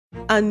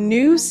A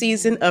new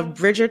season of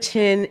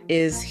Bridgerton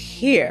is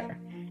here.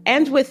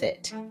 And with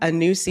it, a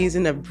new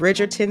season of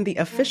Bridgerton, the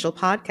official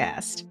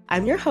podcast.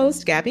 I'm your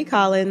host, Gabby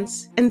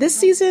Collins, and this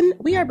season,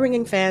 we are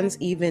bringing fans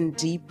even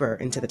deeper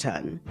into the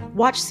ton.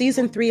 Watch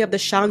season 3 of the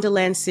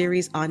Shondaland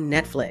series on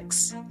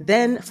Netflix.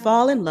 Then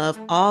fall in love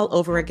all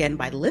over again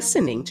by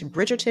listening to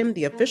Bridgerton,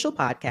 the official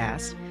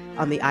podcast,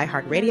 on the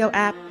iHeartRadio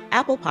app,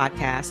 Apple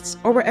Podcasts,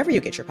 or wherever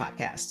you get your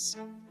podcasts.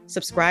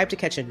 Subscribe to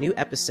catch a new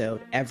episode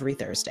every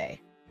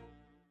Thursday.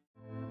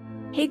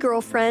 Hey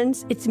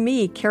girlfriends, it's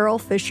me, Carol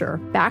Fisher,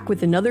 back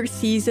with another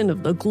season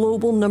of the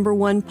global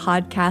 #1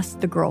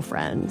 podcast, The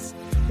Girlfriends.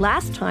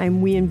 Last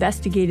time, we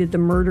investigated the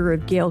murder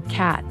of Gail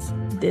Katz.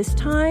 This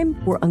time,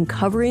 we're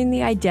uncovering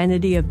the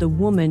identity of the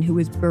woman who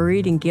was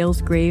buried in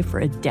Gail's grave for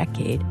a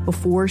decade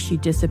before she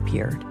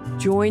disappeared.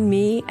 Join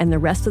me and the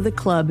rest of the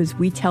club as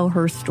we tell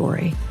her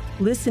story.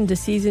 Listen to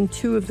Season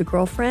 2 of The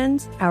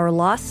Girlfriends, Our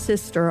Lost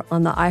Sister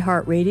on the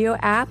iHeartRadio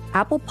app,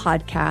 Apple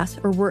Podcasts,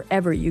 or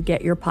wherever you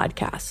get your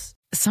podcasts.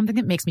 Something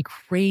that makes me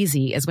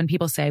crazy is when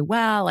people say,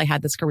 well, I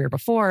had this career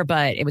before,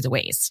 but it was a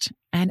waste.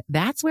 And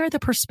that's where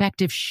the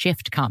perspective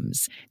shift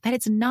comes, that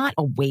it's not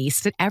a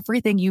waste, that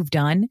everything you've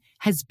done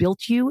has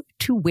built you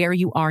to where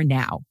you are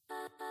now.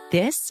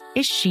 This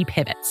is She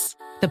Pivots,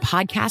 the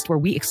podcast where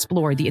we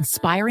explore the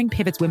inspiring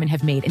pivots women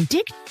have made and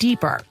dig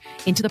deeper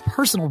into the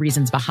personal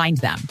reasons behind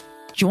them.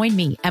 Join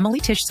me, Emily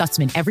Tish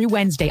Sussman, every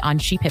Wednesday on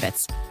She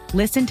Pivots.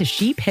 Listen to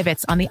She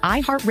Pivots on the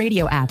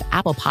iHeartRadio app,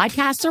 Apple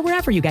Podcasts, or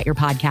wherever you get your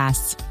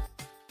podcasts.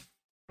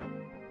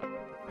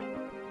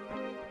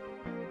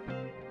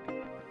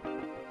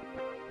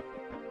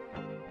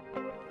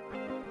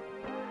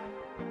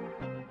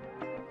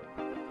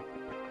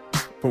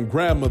 From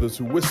grandmothers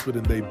who whispered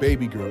in their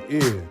baby girl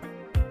ear,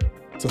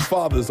 to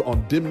fathers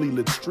on dimly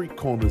lit street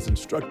corners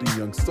instructing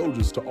young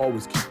soldiers to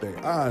always keep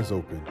their eyes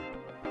open.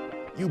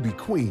 You be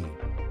queen.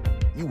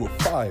 You were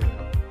fire.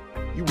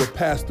 You were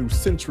passed through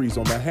centuries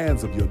on the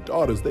hands of your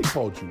daughters. They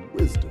called you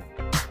wisdom.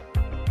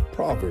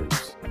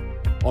 Proverbs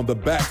on the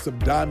backs of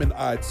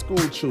diamond-eyed school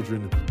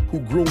children who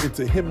grew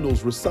into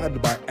hymnals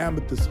recited by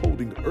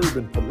amethyst-holding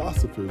urban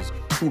philosophers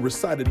who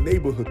recited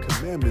neighborhood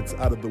commandments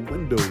out of the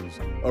windows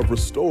of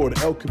restored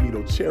El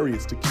Camino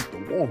chariots to keep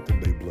the warmth in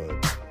their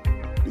blood.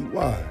 Be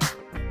wise.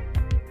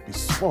 Be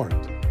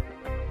smart.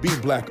 Be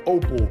black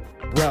opal,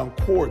 brown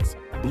quartz,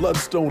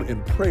 bloodstone,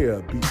 and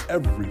prayer. Be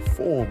every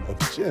form of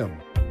gem.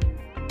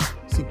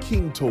 See,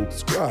 king told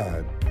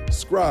scribe,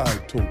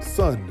 scribe told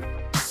son,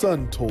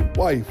 son told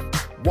wife,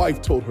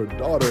 wife told her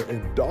daughter,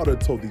 and daughter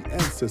told the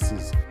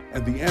ancestors,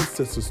 and the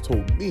ancestors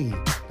told me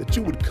that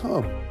you would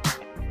come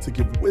to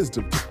give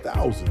wisdom to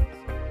thousands.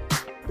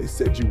 They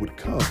said you would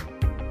come,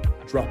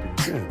 dropping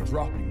gems,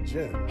 dropping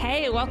gems.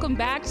 Hey, welcome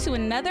back to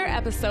another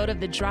episode of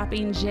the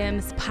Dropping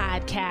Gems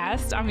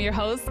podcast. I'm your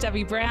host,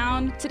 Debbie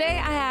Brown. Today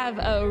I have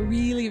a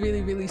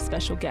really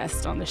special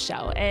guest on the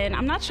show, and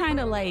I'm not trying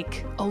to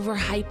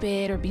overhype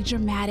it or be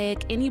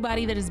dramatic.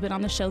 Anybody that has been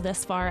on the show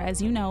thus far,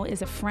 as you know,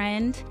 is a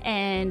friend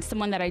and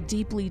someone that I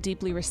deeply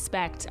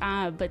respect.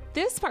 But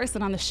this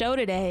person on the show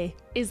today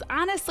is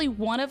honestly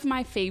one of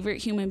my favorite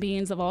human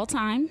beings of all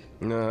time.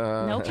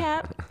 No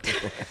cap.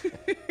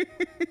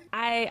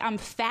 I'm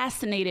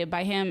fascinated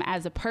by him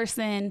as a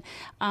person.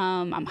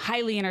 I'm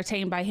highly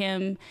entertained by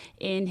him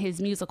in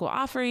his musical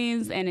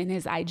offerings and in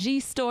his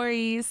IG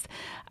stories.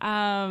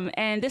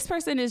 And this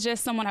person is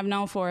just someone I've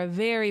known for a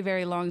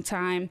very long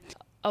time.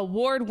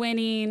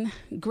 Award-winning,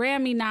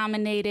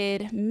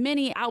 Grammy-nominated,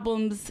 many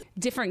albums,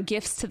 different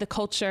gifts to the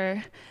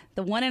culture.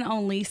 The one and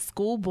only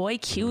Schoolboy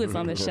Q is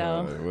on the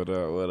show. What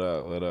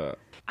up?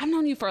 I've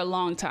known you for a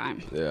long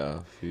time. Yeah,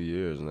 a few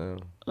years now.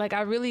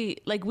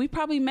 We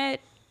probably met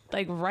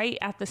right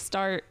at the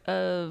start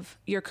of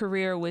your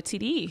career with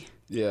TDE.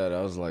 Yeah,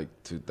 that was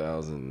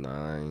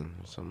 2009,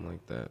 something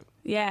like that.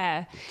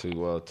 Yeah.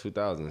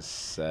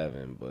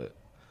 2007, but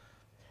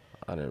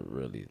I didn't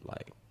really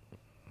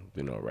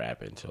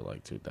rap until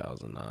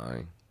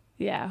 2009.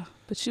 Yeah,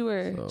 but you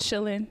were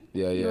chilling.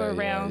 Yeah, you were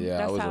around.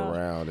 Yeah, I was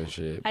around and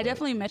shit. I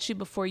definitely met you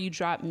before you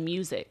dropped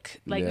music.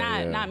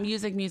 Not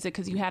music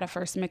because you had a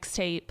first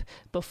mixtape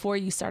before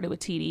you started with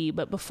TDE,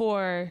 but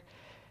before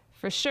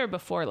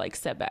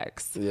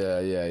Setbacks.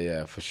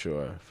 Yeah, for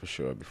sure,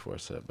 before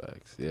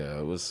Setbacks. Yeah,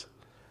 it was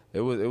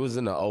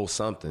in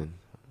the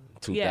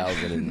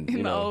 2000 and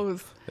in the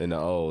O's. In the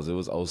O's, it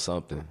was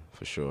 20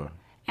 for sure.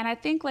 And I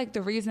think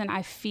the reason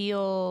I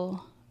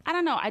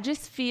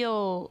just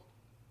feel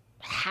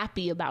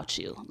happy about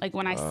you.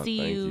 When I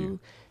see you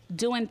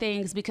doing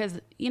things, because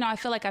I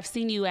feel like I've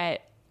seen you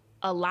at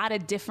a lot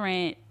of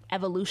different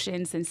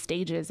evolutions and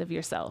stages of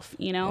yourself.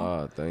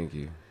 Oh, thank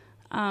you.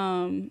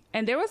 And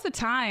there was a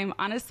time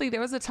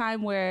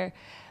where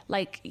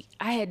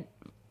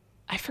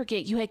I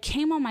forget, you had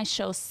came on my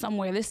show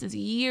somewhere. This is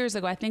years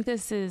ago. I think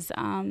this is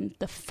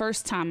the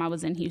first time I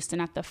was in Houston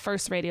at the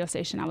first radio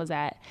station I was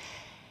at.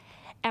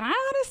 And I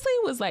honestly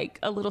was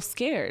a little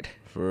scared.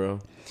 For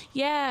real?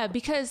 Yeah,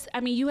 because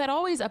you had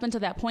always up until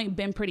that point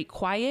been pretty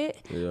quiet.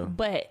 Yeah.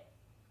 But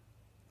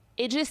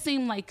it just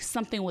seemed like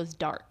something was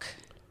dark.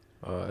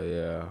 Oh,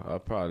 yeah. I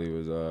probably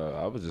was,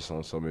 I was just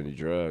on so many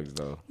drugs,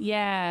 though.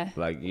 Yeah.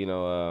 Like, you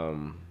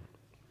know,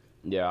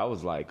 yeah, I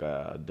was like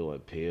doing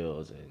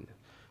pills and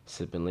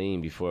sipping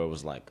lean before it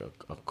was like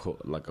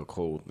a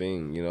cool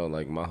thing, you know.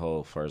 Like my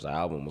whole first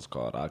album was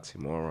called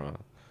Oxymoron,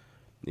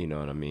 you know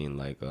what I mean?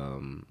 Like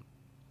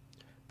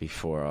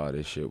before all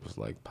this shit was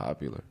like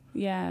popular.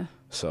 Yeah.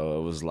 So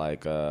it was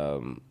like I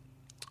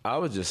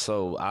was just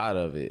so out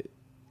of it,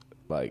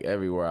 like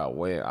everywhere I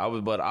went.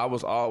 But I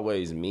was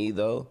always me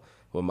though,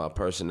 with my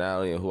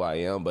personality and who I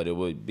am. But it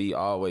would be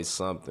always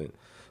something.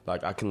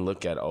 Like, I can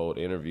look at old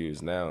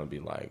interviews now and be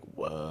like,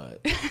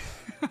 what?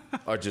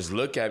 Or just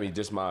look at me,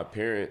 just my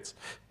appearance,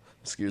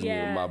 me,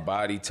 my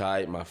body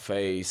type, my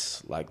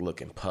face, like,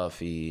 looking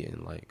puffy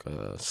and, like,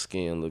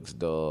 skin looks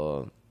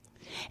dull.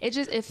 It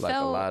like,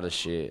 felt... a lot of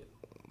shit.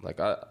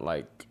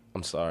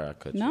 I'm sorry I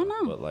cut you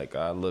off, but, like,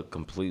 I look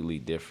completely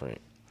different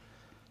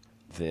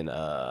than,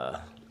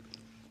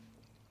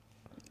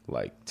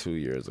 like, 2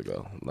 years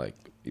ago. Like,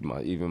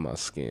 even my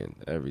skin,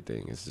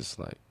 everything is just,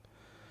 like,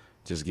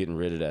 just getting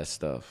rid of that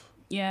stuff.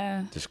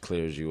 Yeah. Just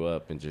clears you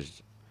up and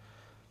just,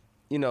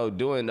 you know,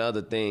 doing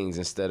other things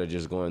instead of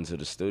just going to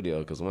the studio.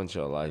 Because once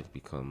your life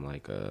become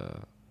like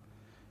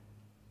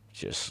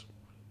just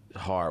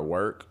hard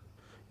work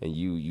and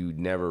you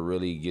never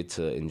really get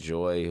to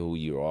enjoy who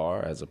you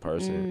are as a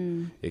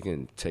person, it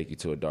can take you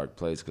to a dark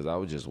place. Because I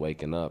was just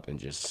waking up and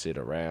just sit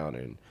around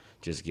and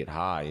just get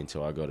high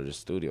until I go to the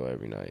studio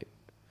every night.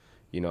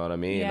 You know what I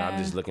mean? Yeah. And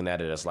I'm just looking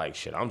at it as like,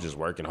 shit, I'm just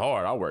working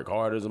hard. I work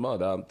hard as a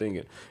mother. I'm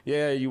thinking,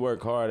 yeah, you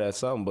work hard at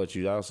something, but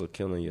you're also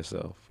killing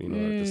yourself. You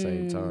know, at the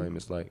same time,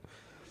 it's like,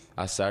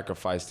 I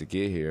sacrificed to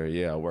get here.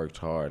 Yeah, I worked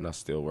hard, and I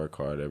still work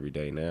hard every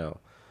day now.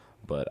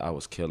 But I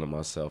was killing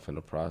myself in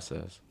the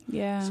process.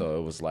 Yeah. So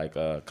it was like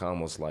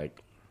almost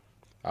like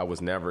I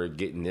was never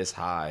getting this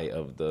high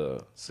of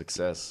the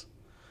success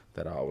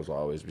that I was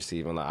always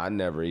receiving. Like, I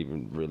never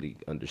even really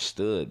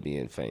understood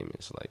being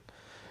famous. Like,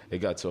 it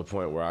got to a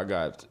point where I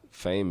got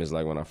famous,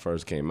 like when I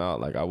first came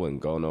out, like I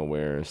wouldn't go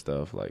nowhere and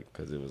stuff, like,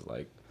 because it was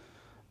like,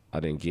 I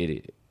didn't get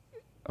it.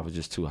 I was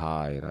just too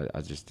high, and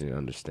I just didn't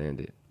understand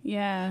it.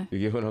 Yeah. You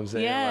get what I'm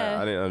saying? Yeah.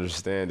 Like, I didn't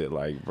understand it.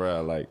 Like,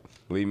 bruh, like,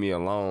 leave me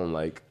alone.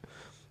 Like,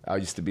 I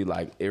used to be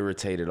like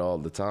irritated all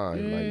the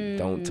time. Like,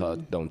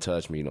 don't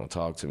touch me, don't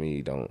talk to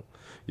me, don't.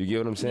 You get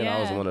what I'm saying? Yeah.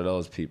 I was one of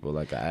those people,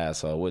 like an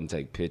asshole. I wouldn't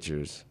take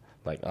pictures.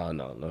 Like, oh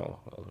no.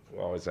 I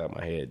always had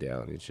my head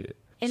down and shit.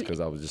 Just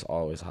because I was just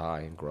always high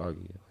and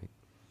groggy. Like,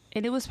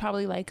 and it was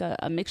probably like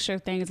a mixture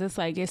of things. It's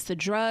like, it's the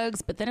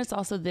drugs, but then it's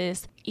also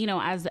this, you know,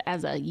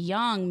 as a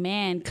young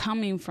man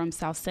coming from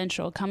South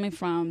Central, coming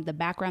from the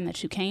background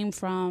that you came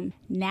from,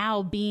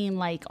 now being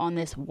like on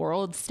this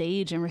world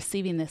stage and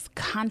receiving this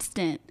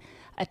constant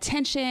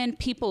attention,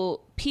 people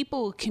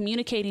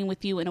communicating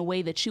with you in a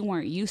way that you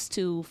weren't used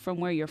to from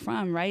where you're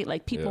from, right?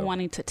 Like people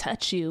wanting to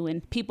touch you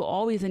and people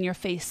always in your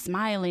face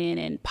smiling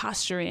and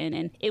posturing.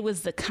 And it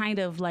was the kind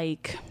of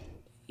like,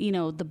 you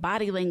know, the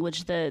body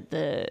language,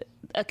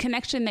 a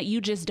connection that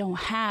you just don't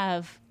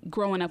have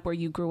growing up where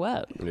you grew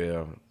up.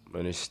 Yeah,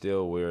 and it's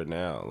still weird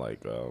now,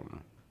 like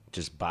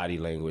just body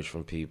language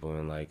from people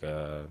and like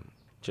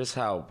just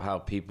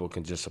how people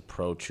can just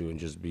approach you and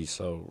just be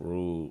so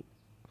rude.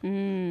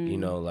 You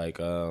know, like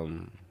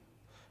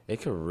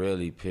it could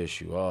really piss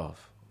you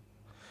off.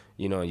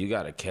 You know, you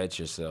got to catch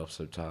yourself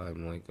sometimes,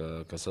 like,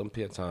 because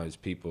sometimes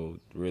people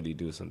really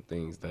do some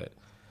things that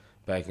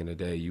back in the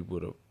day you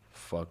would have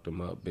fucked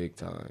them up big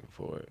time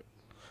for it.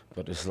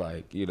 But it's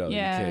like, you know, you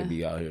can't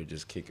be out here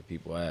just kicking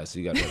people's ass.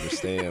 You got to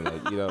understand,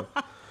 like, you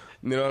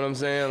know what I'm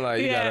saying?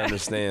 Like, you got to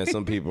understand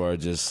some people are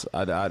just,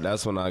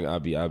 that's when I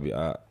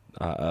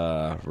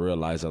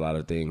realize a lot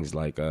of things.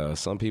 Like,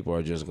 some people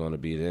are just going to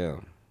be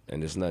them.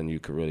 And there's nothing you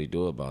can really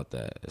do about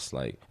that. It's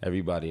like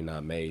everybody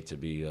not made to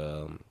be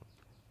the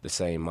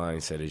same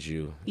mindset as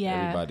you. Yeah.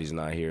 Everybody's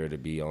not here to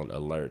be on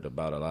alert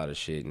about a lot of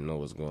shit and know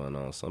what's going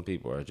on. Some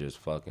people are just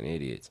fucking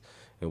idiots.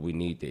 And we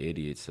need the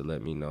idiots to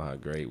let me know how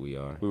great we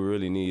are. We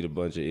really need a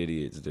bunch of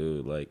idiots,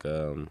 dude. Like,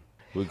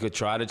 we could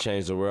try to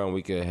change the world and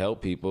we could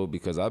help people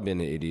because I've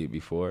been an idiot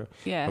before.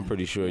 Yeah. I'm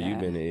pretty sure you've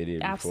been an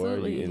idiot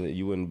Absolutely. before.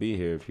 You wouldn't be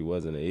here if you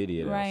wasn't an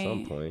idiot at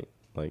some point.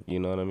 Like, you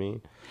know what I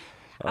mean?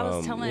 I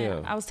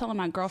was telling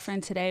my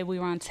girlfriend today, we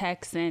were on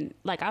text, and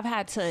like I've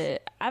had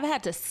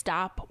to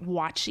stop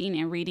watching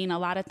and reading a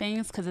lot of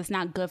things because it's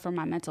not good for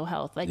my mental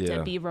health. Like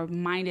to be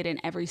reminded in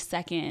every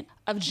second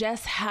of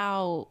just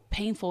how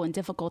painful and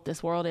difficult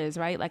this world is,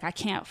 right? Like I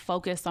can't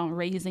focus on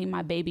raising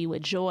my baby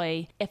with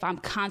joy if I'm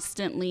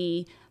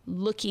constantly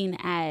looking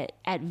at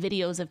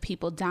videos of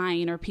people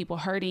dying or people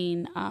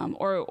hurting,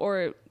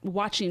 or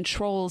watching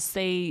trolls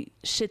say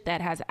shit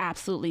that has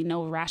absolutely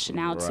no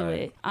rationale to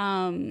it.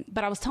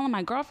 But I was telling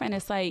my girlfriend,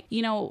 it's like,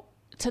 you know,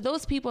 to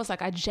those people, it's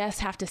like I just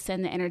have to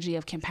send the energy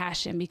of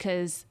compassion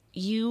because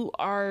you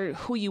are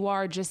who you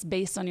are just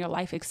based on your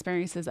life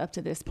experiences up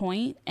to this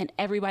point, and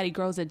everybody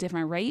grows at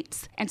different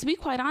rates. And to be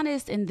quite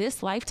honest, in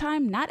this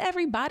lifetime, not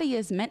everybody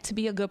is meant to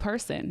be a good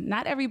person.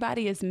 Not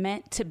everybody is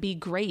meant to be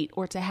great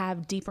or to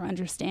have deeper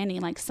understanding.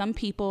 Like, some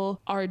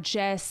people are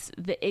just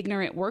the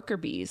ignorant worker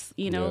bees,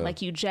 you know,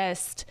 like you're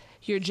just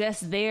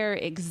there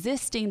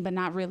existing, but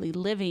not really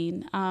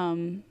living.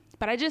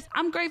 But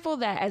I'm grateful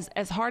that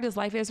as hard as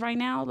life is right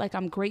now, like,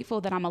 I'm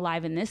grateful that I'm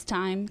alive in this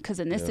time, because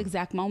in this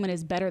exact moment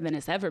is better than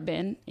it's ever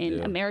been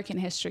in American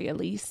history, at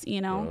least, you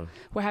know.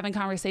 We're having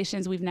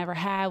conversations we've never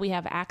had. We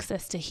have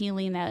access to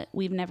healing that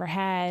we've never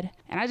had.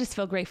 And I just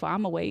feel grateful.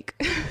 I'm awake.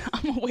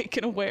 I'm awake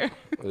and aware.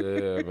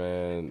 Yeah,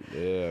 man.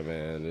 Yeah,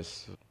 man.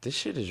 This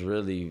shit is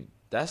really,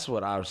 that's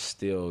what I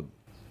still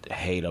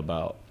hate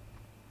about,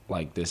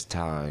 like, this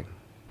time.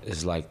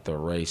 Is like the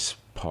race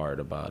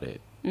part about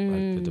it.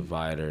 Like the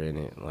divider in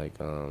it, like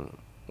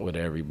with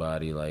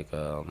everybody, like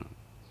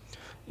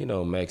you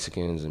know,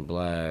 Mexicans and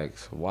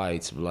blacks,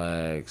 whites,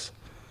 blacks,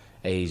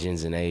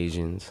 Asians and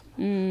Asians.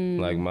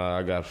 Like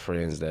I got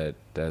friends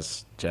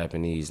that's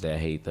Japanese that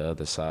hate the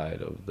other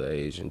side of the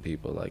Asian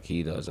people. Like,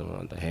 he doesn't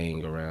want to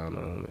hang around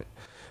them.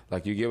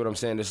 Like, you get what I'm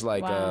saying? It's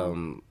like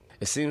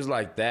it seems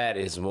like that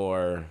is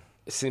more.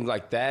 It seems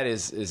like that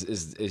is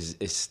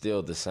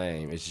still the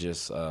same. It's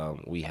just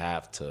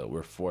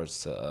we're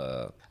forced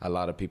to. A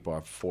lot of people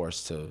are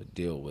forced to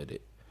deal with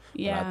it.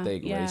 Yeah, but I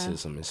think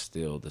racism is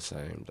still the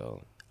same,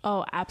 though.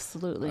 Oh,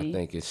 absolutely. I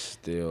think it's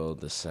still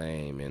the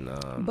same, and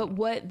but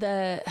what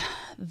the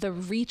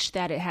reach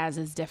that it has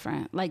is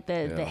different. Like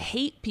the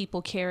hate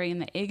people carry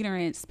and the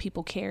ignorance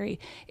people carry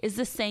is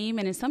the same,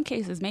 and in some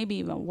cases maybe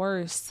even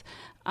worse.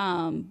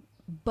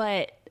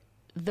 But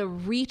the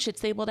reach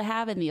it's able to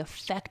have and the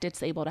effect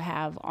it's able to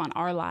have on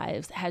our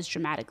lives has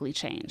dramatically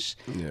changed.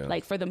 Yeah.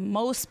 Like, for the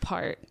most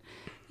part,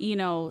 you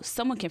know,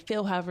 someone can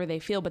feel however they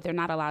feel, but they're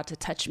not allowed to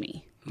touch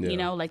me. Yeah. You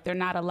know, like, they're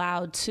not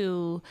allowed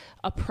to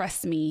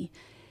oppress me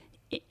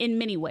in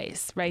many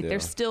ways, right?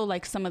 There's still,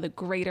 like, some of the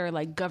greater,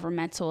 like,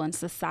 governmental and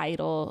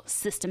societal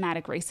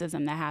systematic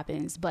racism that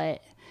happens,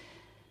 but,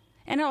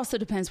 and it also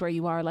depends where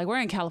you are. Like,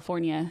 we're in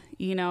California,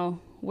 you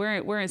know,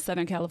 we're in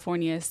Southern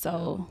California,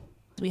 so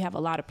we have a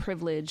lot of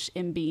privilege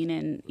in being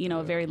in, you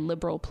know, a very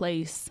liberal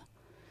place.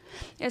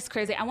 It's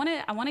crazy. I want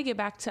to get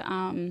back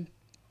to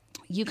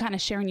you kind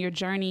of sharing your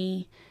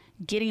journey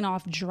getting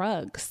off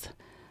drugs.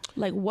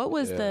 Like, what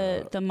was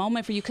the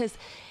moment for you? Because,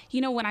 you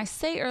know, when I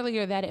say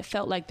earlier that it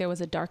felt like there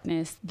was a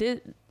darkness,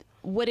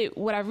 what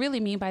I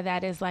really mean by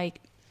that is, like,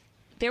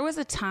 there was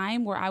a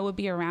time where I would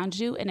be around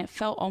you and it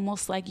felt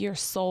almost like your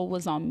soul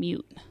was on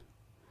mute.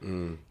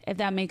 If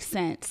that makes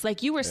sense.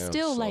 Like, you were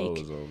still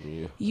like,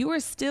 you were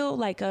still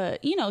like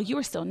you know, you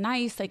were still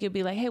nice. Like, it'd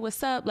be like, hey,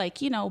 what's up?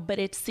 Like, you know, but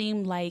it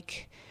seemed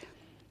like,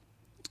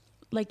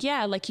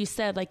 yeah, like you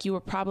said, like, you were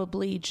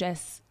probably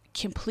just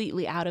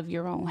completely out of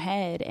your own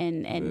head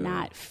and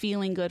not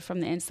feeling good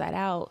from the inside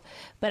out.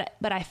 But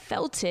I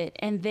felt it.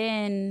 And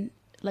then,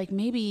 like,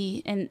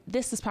 maybe, and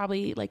this is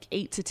probably like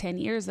 8 to 10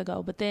 years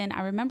ago, but then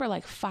I remember,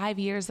 like, 5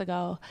 years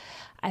ago,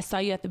 I saw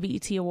you at the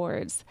BET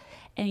Awards,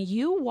 and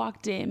you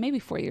walked in, maybe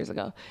 4 years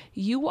ago,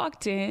 you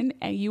walked in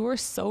and you were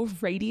so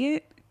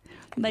radiant.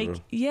 Like,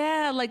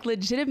 like,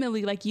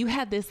 legitimately, like, you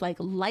had this, like,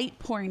 light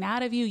pouring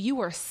out of you. You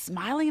were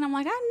smiling. I'm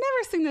like, I've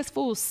never seen this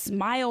fool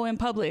smile in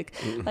public.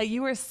 Like,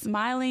 you were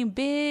smiling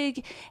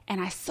big,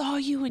 and I saw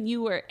you,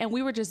 and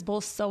we were just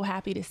both so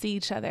happy to see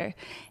each other.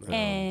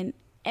 And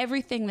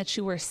everything that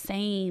you were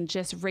saying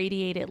just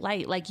radiated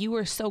light. Like, you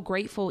were so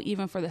grateful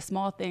even for the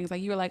small things.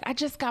 Like, you were like, I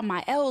just got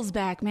my L's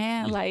back,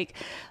 man. Like,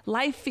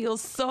 life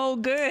feels so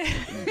good.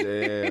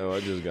 Damn, I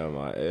just got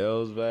my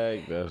L's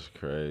back. That's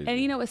crazy. And,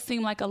 you know, it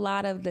seemed like a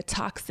lot of the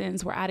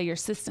toxins were out of your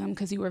system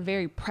because you were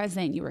very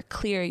present. You were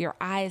clear. Your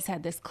eyes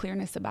had this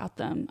clearness about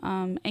them.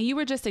 And you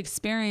were just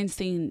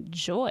experiencing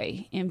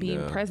joy in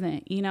being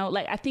present. You know,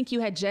 like, I think you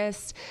had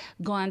just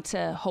gone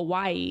to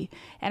Hawaii,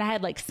 and I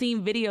had, like,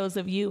 seen videos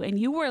of you, and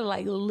you were,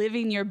 like,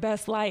 living your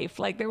best life.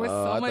 Like, there was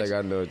so much. I think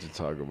I know what you're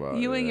talking about.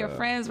 You and your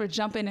friends were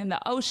jumping in the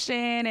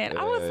ocean, and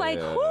I was like,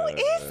 who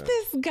is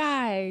this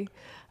guy?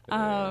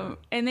 And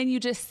then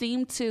you just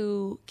seem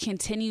to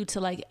continue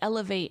to, like,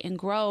 elevate and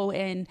grow.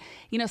 And,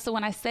 you know, so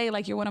when I say,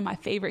 like, you're one of my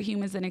favorite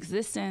humans in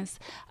existence,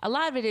 a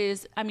lot of it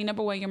is, I mean,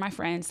 number one, you're my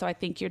friend, so I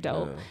think you're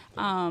dope.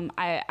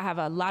 I have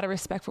a lot of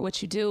respect for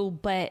what you do,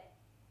 but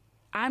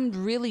I'm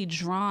really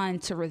drawn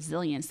to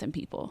resilience in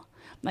people.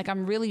 Like,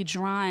 I'm really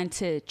drawn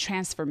to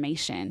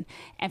transformation.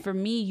 And for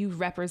me, you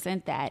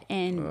represent that.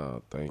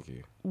 And thank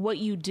you. What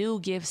you do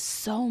gives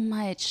so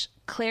much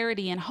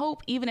clarity and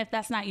hope, even if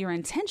that's not your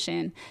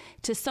intention,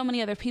 to so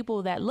many other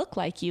people that look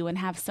like you and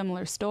have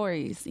similar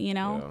stories, you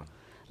know? Yeah.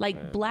 Like,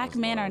 man, black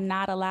men are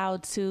not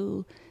allowed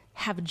to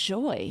have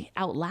joy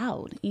out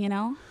loud, you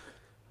know?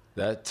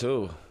 That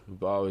too.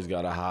 You've always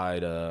got to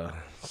hide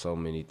so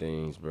many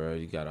things, bro.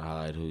 You got to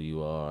hide who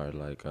you are.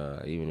 Like,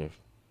 even if,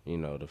 you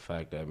know, the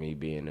fact that me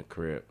being a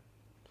Crip,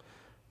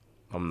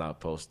 I'm not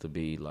supposed to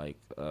be, like,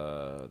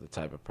 the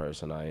type of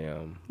person I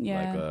am.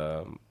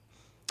 Yeah. Like,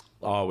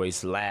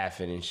 always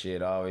laughing and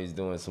shit, always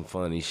doing some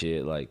funny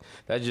shit. Like,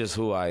 that's just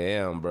who I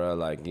am, bro.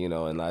 Like, you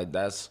know, and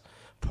that's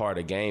part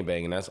of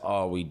gangbanging. That's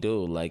all we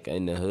do. Like,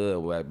 in the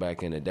hood,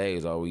 back in the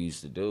days, all we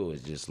used to do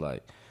is just,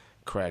 like,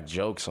 crack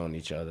jokes on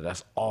each other.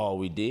 That's all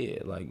we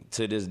did. Like,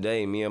 to this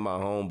day, me and my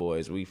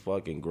homeboys, we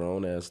fucking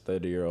grown-ass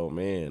 30-year-old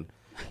men,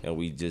 and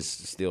we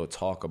just still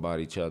talk about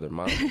each other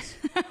mamas.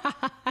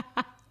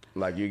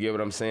 Like, you get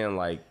what I'm saying?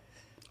 Like,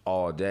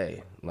 all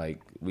day. Like,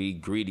 we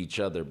greet each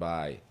other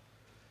by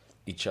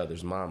each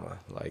other's mama.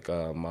 Like,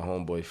 my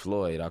homeboy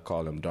Floyd, I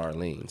call him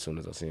Darlene as soon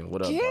as I see him.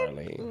 What up,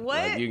 Darlene?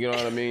 What? Like, you know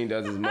what I mean?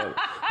 That's his mother.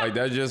 Like,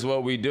 that's just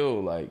what we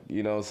do. Like,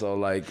 you know, so,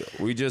 like,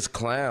 we just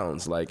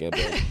clowns. Like,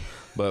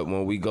 but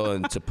when we go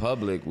into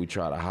public, we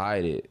try to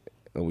hide it,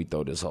 and we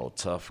throw this whole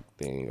tough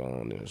thing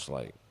on. And it's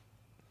like,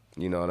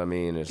 you know what I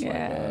mean? It's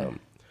like,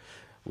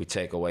 we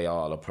take away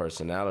all the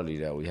personality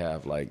that we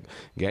have. Like,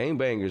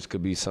 gangbangers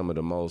could be some of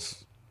the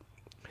most...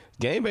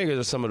 Gangbangers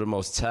are some of the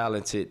most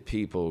talented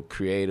people,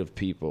 creative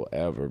people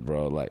ever,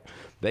 bro. Like,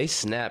 they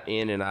snap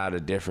in and out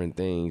of different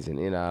things and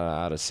in and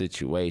out of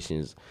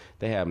situations.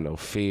 They have no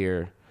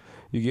fear.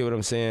 You get what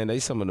I'm saying? They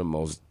some of the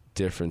most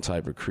different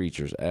type of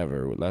creatures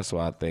ever. That's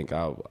why I think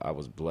I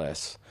was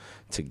blessed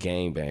to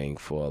gangbang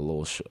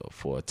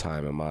for a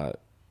time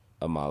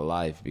in my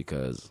life,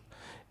 because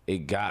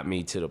it got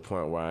me to the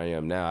point where I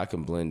am now. I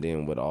can blend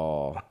in with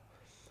all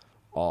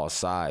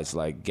sides.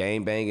 Like,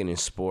 gangbanging in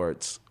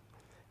sports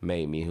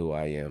made me who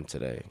I am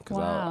today, because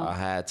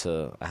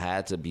I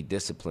had to be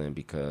disciplined,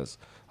 because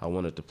I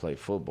wanted to play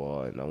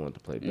football and I wanted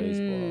to play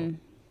baseball.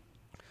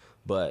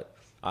 But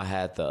I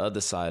had the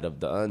other side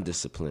of the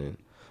undiscipline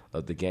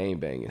of the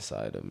gangbanging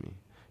side of me.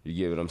 You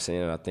get what I'm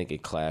saying? I think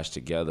it clashed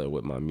together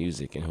with my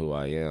music and who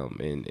I am,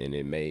 and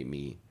it made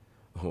me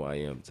who I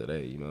am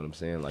today. You know what I'm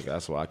saying? Like,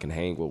 that's why I can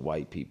hang with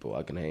white people.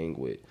 I can hang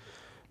with,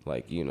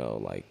 like, you know,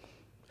 like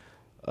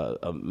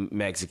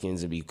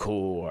Mexicans and be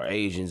cool, or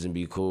Asians and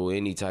be cool,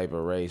 any type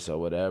of race or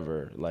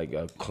whatever, like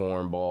a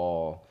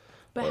cornball.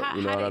 But how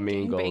did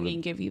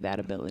gangbanging give you that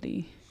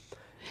ability?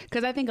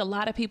 Because I think a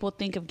lot of people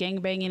think of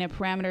gangbanging and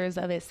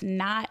parameters of it's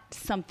not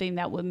something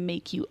that would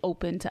make you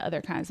open to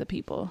other kinds of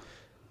people.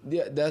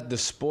 Yeah, that the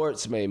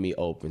sports made me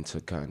open to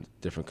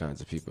different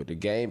kinds of people. The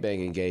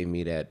gangbanging gave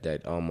me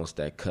that almost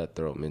that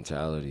cutthroat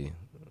mentality.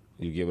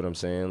 You get what I'm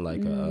saying?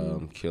 Like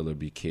a kill or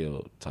be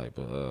killed type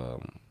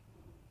of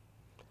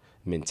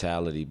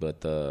mentality.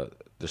 But the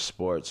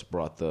sports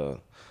brought the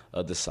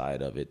other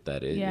side of it,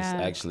 that it is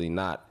actually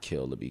not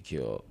kill or be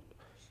killed.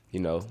 You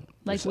know,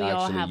 like we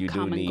all have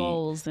common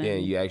goals. Yeah,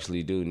 you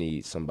actually do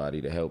need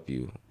somebody to help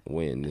you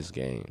win this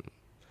game.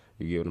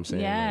 You get what I'm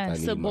saying? Yeah, like, I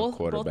need so my both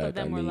quarterback. of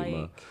them were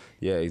like,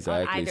 yeah,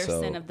 exactly. on either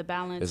so end of the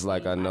balance. it's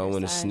like I know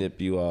when to snip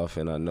you off,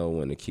 and I know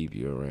when to keep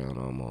you around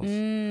almost.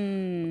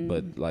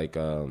 But like,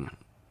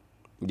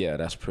 yeah,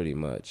 that's pretty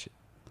much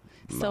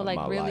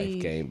my really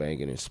life.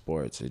 Gangbanging in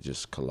sports, it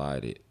just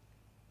collided.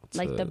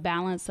 Like the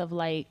balance of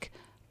like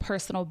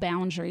personal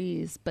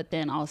boundaries, but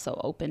then also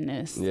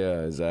openness.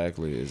 Yeah,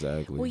 exactly.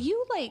 Well,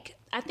 you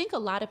I think a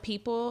lot of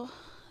people,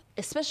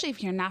 especially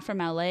if you're not from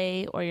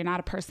LA or you're not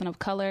a person of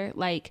color,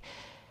 like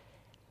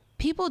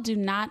people do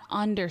not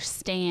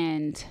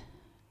understand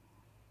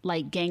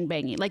like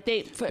gangbanging. Like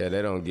they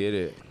don't get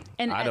it.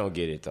 And I don't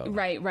get it though.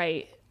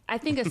 Right. I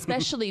think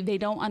especially they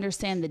don't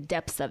understand the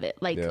depths of it.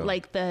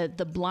 Like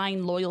the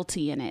blind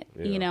loyalty in it,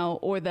 you know,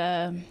 or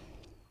I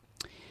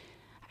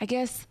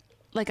guess,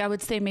 like I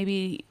would say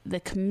maybe the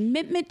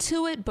commitment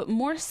to it, but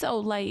more so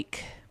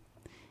like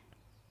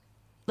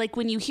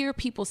when you hear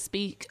people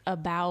speak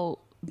about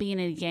being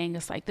in a gang,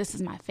 it's like, this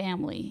is my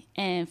family.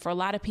 And for a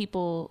lot of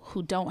people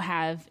who don't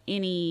have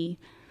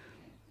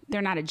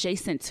they're not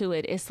adjacent to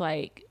it, it's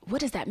like,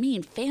 what does that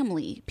mean?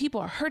 Family.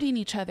 People are hurting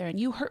each other and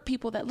you hurt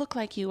people that look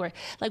like you, or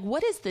like,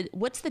 what's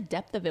the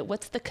depth of it?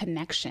 What's the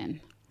connection?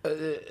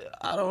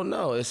 I don't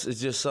know. It's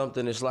just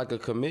something. It's like a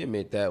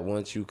commitment that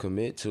once you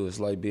commit to, it's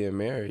like being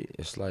married.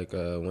 It's like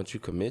once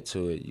you commit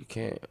to it, you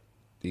can't.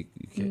 You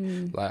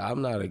can't. Like,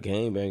 I'm not a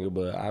gangbanger,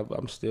 but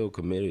I'm still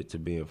committed to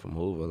being from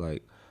Hoover.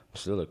 Like, I'm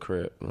still a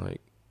Crip.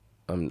 Like,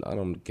 I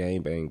don't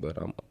gangbang, but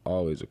I'm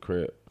always a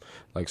Crip.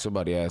 Like,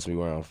 somebody asks me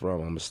where I'm from,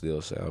 I'm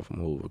still say I'm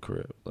from Hoover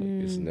Crip. Like,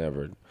 it's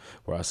never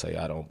where I say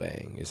I don't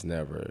bang. It's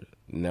never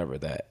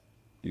that.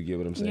 You get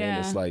what I'm saying? Yeah.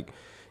 It's like,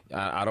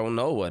 I don't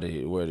know what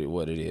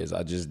it is.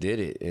 I just did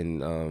it,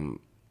 and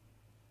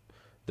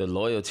the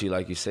loyalty,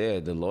 like you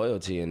said, the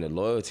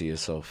loyalty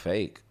is so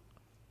fake.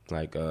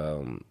 Like,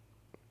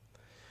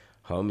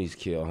 homies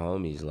kill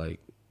homies like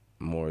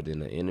more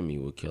than an enemy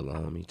would kill a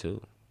homie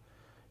too.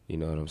 You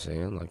know what I'm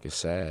saying? Like, it's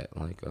sad,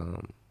 like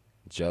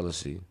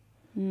jealousy.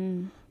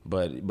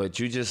 But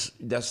you just,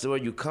 that's where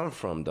you come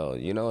from though.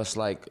 You know, it's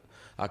like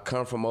I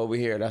come from over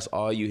here. That's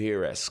all you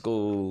hear at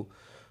school.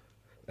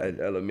 At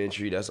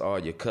elementary, that's all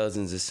your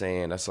cousins are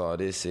saying. That's all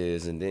this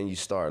is. And then you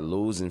start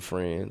losing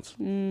friends.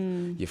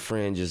 Your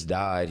friend just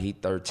died. He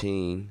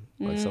 13.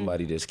 Like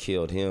somebody just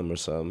killed him or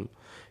something.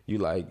 You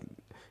like,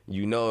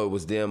 you know it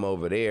was them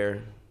over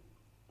there.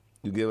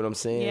 You get what I'm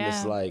saying? Yeah.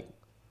 It's like,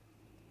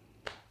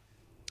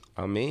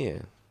 I'm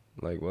in.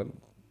 Like what?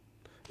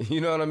 You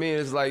know what I mean?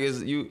 It's like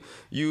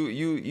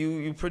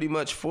you pretty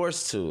much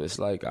forced to. It's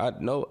like I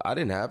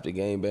didn't have to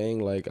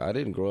gangbang. Like I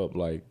didn't grow up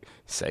like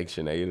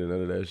Section 8 or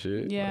none of that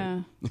shit.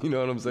 Yeah. Like, you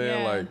know what I'm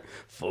saying? Yeah. Like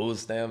food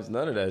stamps,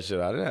 none of that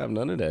shit. I didn't have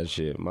none of that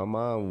shit. My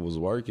mom was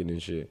working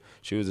and shit.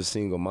 She was a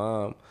single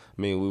mom.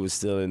 I mean, we was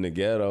still in the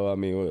ghetto. I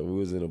mean, we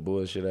was in a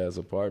bullshit ass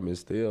apartment,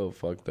 still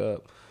fucked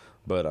up.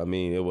 But I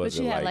mean, it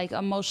wasn't. But you had like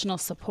emotional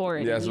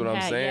support. That's what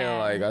I'm saying. Yeah.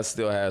 Like I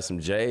still had some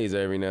J's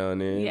every now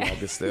and then. Yeah.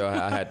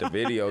 I had the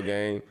video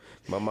game.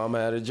 My mama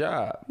had a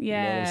job. Yeah.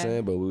 You know what I'm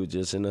saying? But we were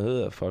just in the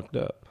hood, fucked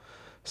up.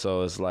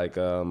 So it's like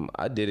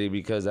I did it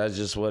because that's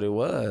just what it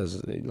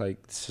was. Like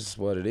it's just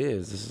what it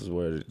is. This is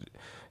where,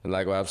 and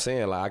like what I'm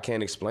saying, like I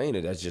can't explain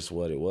it. That's just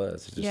what it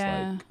was. It's just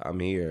like I'm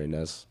here, and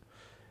it's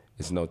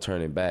no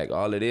turning back.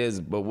 All it is,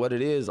 but what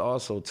it is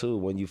also too,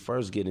 when you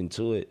first get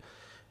into it,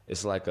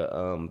 it's like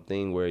a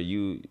thing where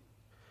you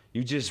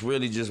just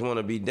really just want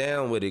to be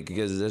down with it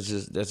because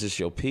that's just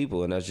your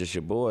people and that's just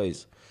your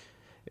boys,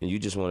 and you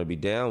just want to be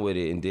down with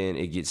it. And then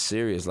it gets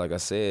serious. Like I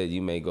said,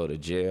 you may go to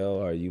jail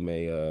or you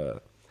may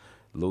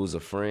lose a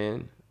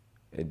friend,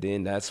 and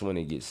then that's when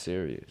it gets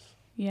serious.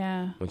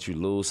 Yeah. Once you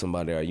lose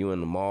somebody, are you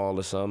in the mall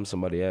or something?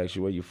 Somebody asks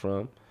you where you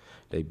from,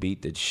 they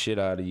beat the shit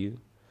out of you.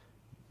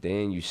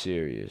 Then you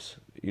serious.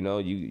 You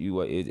know,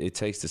 it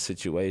takes the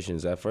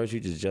situations. At first, you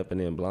just jumping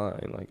in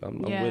blind. Like, I'm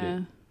with it.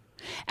 And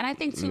I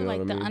think, too,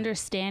 like, the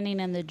understanding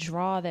and the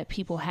draw that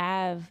people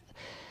have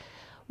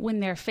when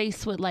they're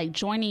faced with, like,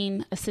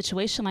 joining a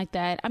situation like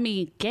that. I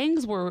mean,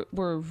 gangs were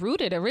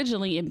rooted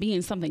originally in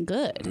being something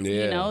good.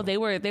 Yeah. You know, they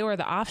were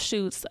the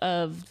offshoots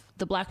of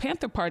the Black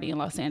Panther Party in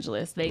Los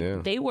Angeles.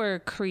 They were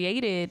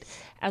created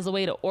as a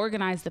way to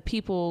organize the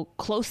people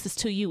closest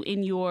to you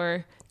in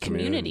your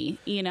community,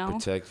 you know?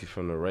 Protect you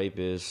from the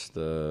rapists,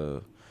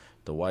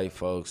 the white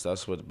folks.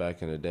 That's what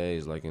back in the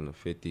days, like in the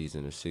 50s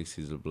and the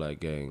 60s, the black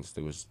gangs,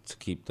 there was to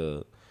keep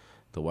the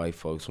white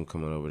folks from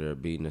coming over there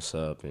beating us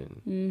up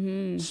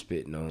and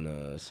spitting on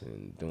us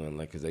and doing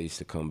like, cause they used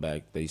to come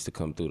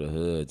through the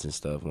hoods and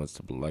stuff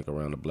like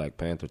around the Black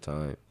Panther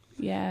time.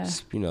 Yeah.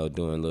 You know,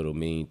 doing little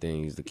mean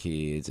things to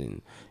kids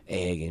and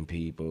egging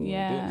people.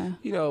 Yeah.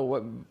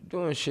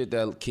 Doing shit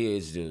that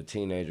kids do,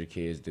 teenager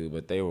kids do,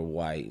 but they were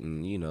white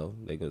and, you know,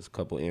 there was a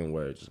couple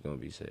N-words that's going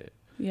to be said.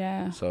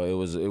 Yeah. So it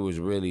was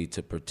really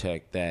to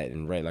protect that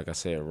and, like I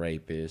said,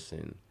 rapists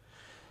and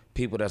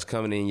people that's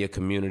coming in your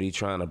community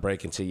trying to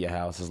break into your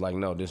house. It's like,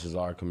 no, this is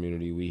our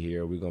community. We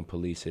here. We're going to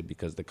police it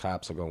because the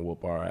cops are going to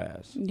whoop our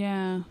ass.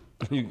 Yeah.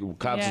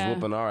 Cops is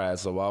whooping our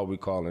ass, so why are we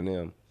calling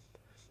them?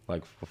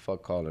 Like, for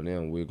fuck calling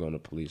them, we're going to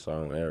police our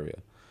own area.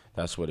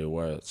 That's what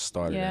it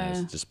started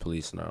as, just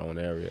policing our own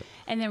area.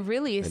 And then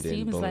really it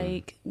seems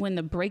like when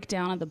the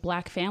breakdown of the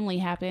black family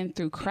happened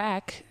through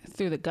crack,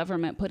 through the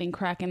government putting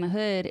crack in the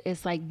hood,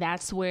 it's like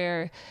that's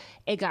where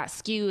it got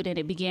skewed and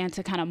it began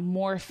to kind of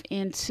morph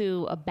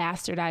into a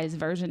bastardized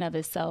version of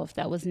itself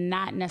that was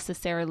not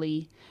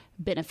necessarily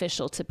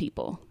beneficial to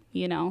people,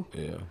 you know?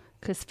 Yeah.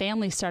 Because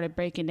families started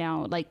breaking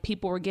down. Like,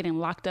 people were getting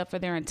locked up for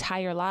their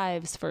entire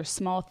lives for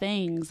small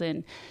things.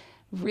 And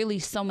really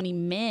so many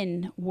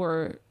men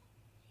were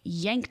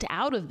yanked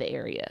out of the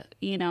area,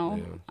 you know?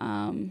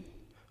 Yeah.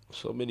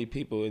 So many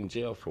people in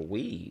jail for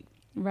weed.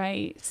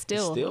 Right.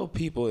 Still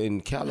people in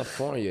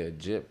California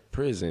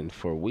prison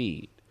for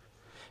weed.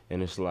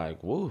 And it's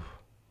like, woo.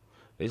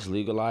 It's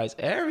legalized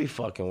every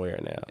fucking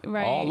where now.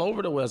 Right. All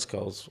over the West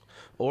Coast.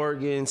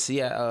 Oregon,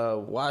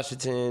 Seattle,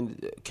 Washington,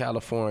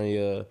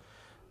 California.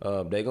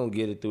 They gonna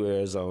get it through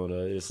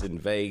Arizona. It's in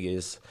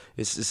Vegas.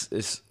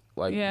 It's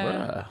like,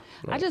 bruh.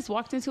 I just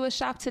walked into a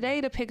shop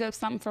today to pick up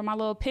something for my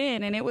little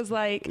pen, and it was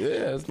like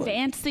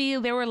fancy.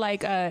 There were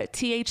like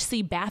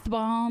THC bath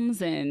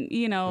bombs and,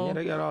 you know,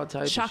 they got all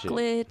types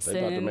chocolates. Of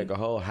shit. They about to make a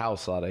whole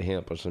house out of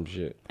hemp or some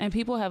shit. And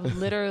people have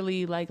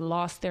literally like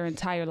lost their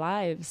entire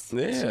lives to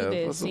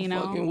this, for some you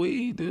know? Fucking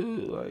weed,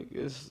 dude. Like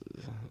it's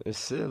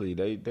silly.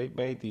 They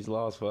made these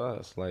laws for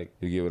us. Like,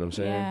 you get what I'm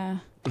saying? Yeah.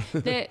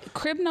 The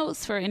crib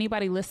notes for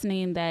anybody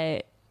listening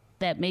that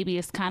maybe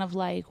is kind of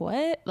like,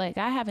 what? Like,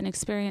 I haven't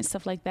experienced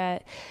stuff like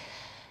that.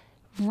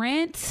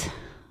 Rent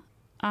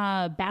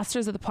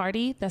Bastards of the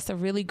Party. That's a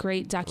really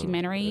great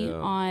documentary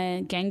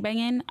on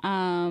gangbanging.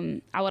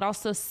 I would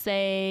also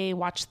say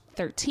watch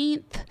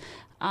 13th.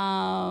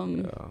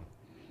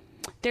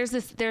 There's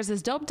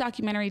this dope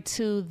documentary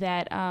too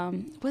that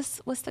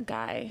what's the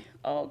guy?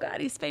 Oh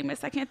God, he's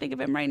famous. I can't think of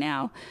him right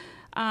now.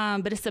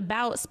 But it's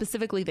about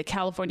specifically the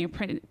California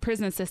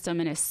prison system,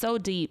 and it's so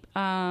deep.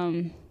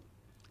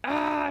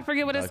 I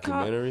forget what it's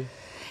called.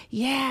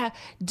 Yeah.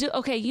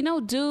 Okay, you know,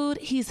 dude,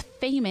 he's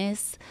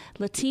famous,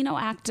 Latino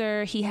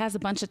actor. He has a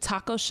bunch of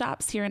taco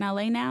shops here in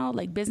LA now,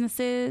 like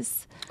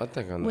businesses. I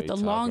think I know with the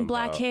long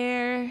black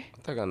hair.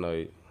 I think I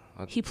know.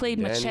 He played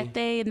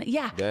Machete, and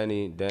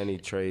Danny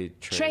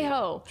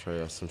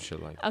Trejo, some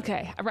shit like that.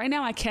 Okay, right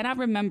now I cannot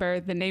remember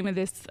the name of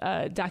this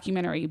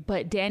documentary,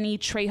 but Danny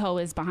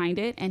Trejo is behind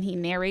it, and he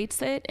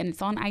narrates it, and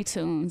it's on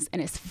iTunes,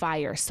 and it's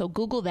fire. So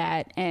Google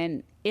that,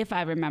 and if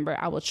I remember,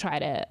 I will try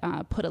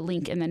to put a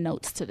link in the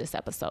notes to this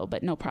episode,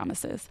 but no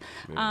promises.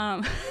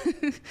 Yeah.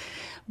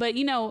 But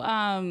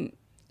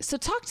so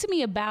talk to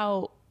me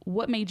about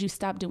what made you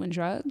stop doing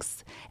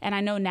drugs, and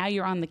I know now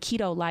you're on the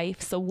keto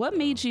life. So what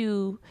made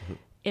you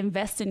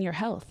invest in your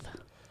health?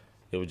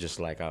 It was just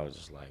like, I was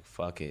just like,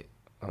 fuck it.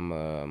 I'm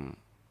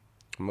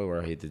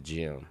gonna hit the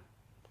gym.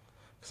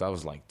 Cause I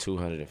was like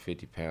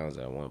 250 pounds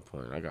at one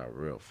point. I got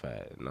real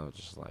fat, and I was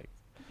just like,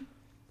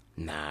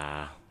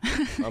 nah,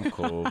 I'm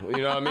cool.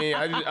 You know what I mean?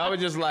 I was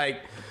just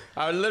like,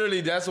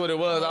 that's what it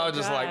was. I was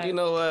just like, you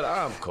know what?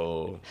 I'm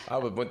cool. I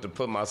went to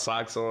put my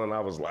socks on. I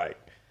was like,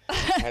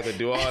 I had to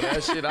do all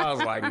that shit. I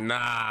was like,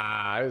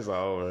 nah, it's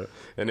over.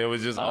 And it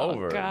was just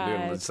over.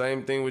 The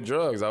same thing with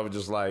drugs. I was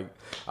just like,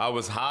 I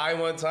was high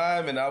one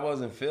time and I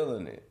wasn't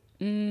feeling it.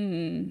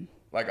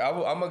 Like,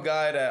 I'm a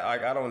guy that,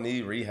 like, I don't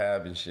need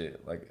rehab and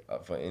shit, like,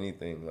 for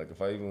anything. Like,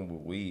 if I even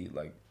with weed,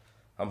 like,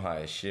 I'm high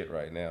as shit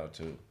right now,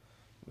 too.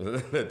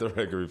 Let the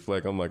record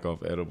reflect. I'm, like,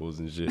 off edibles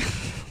and shit.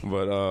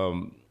 But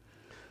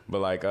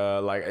like,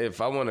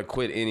 if I want to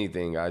quit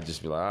anything, I'd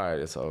just be like, all right,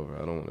 it's over. I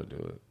don't want to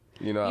do it.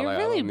 You know, you're like,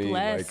 really I don't need,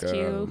 blessed,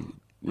 you're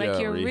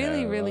rehab.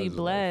 really, really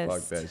blessed.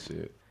 Like, fuck that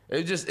shit.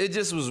 It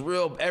just was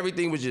real.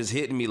 Everything was just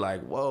hitting me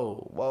like,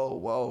 whoa, whoa,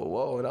 whoa,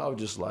 whoa. And I was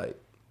just like,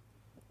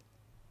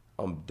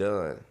 I'm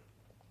done.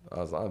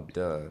 I'm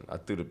done. I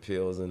threw the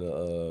pills in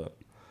the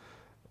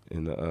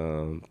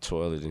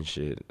toilet and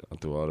shit. I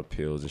threw all the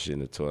pills and shit in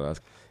the toilet.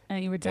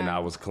 And you were done. And I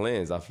was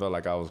cleansed. I felt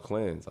like I was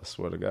cleansed. I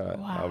swear to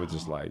God. Wow. I was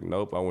just like,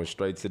 nope. I went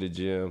straight to the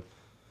gym.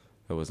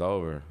 It was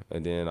over.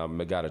 And then I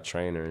got a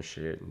trainer and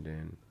shit. And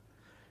then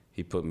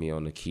he put me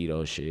on the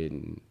keto shit.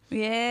 And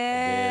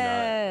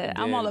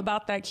I'm all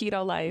about that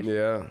keto life.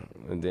 Yeah.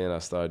 And then I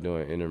started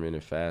doing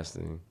intermittent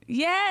fasting.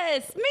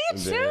 Yes, me and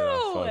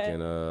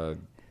too.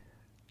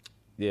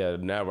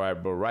 Then I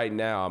but right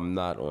now I'm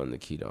not on the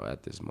keto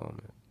at this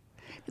moment.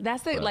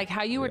 That's it. Like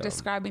how you were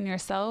describing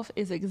yourself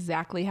is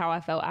exactly how I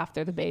felt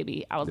after the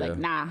baby. I was like,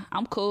 nah,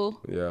 I'm cool.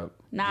 Yeah.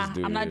 Nah,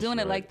 I'm not doing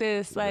it like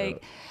this.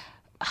 Like,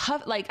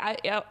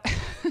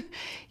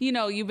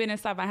 you've been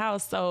inside my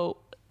house, so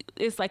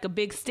it's like a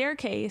big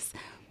staircase.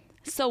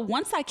 So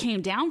once I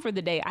came down for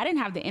the day, I didn't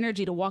have the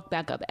energy to walk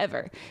back up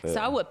ever. So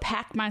I would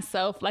pack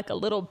myself like a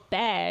little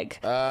bag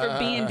for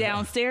being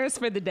downstairs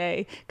for the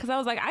day. Cause I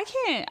was like, I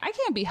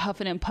can't be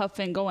huffing and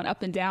puffing going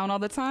up and down all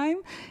the time.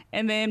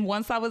 And then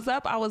once I was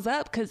up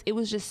cause it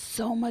was just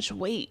so much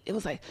weight. It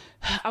was like,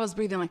 I was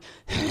breathing like,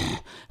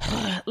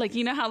 like,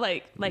 you know how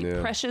like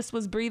Precious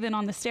was breathing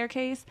on the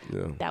staircase?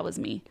 Yeah. That was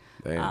me.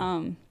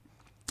 Damn.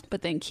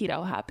 But then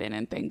keto happened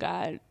and thank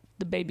God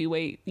the baby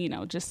weight,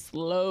 just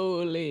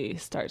slowly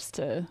starts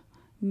to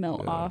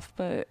melt off.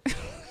 But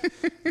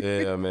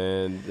yeah,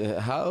 man.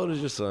 How old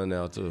is your son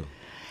now, too?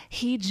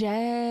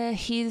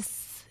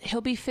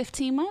 He'll be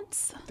 15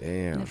 months.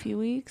 Damn. In a few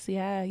weeks.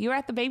 Yeah. You were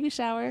at the baby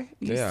shower.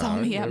 You saw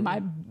me at my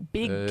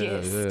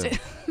biggest. Yeah.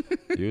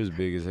 You was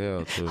big as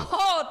hell, too.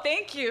 Oh,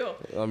 thank you.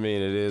 I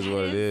mean, it is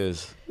what it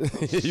is.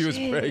 You was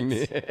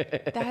pregnant.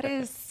 That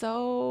is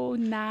so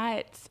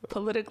not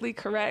politically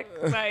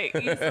correct. Like,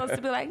 you're supposed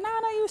to be like, no,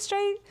 you was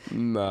straight.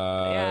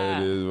 Nah,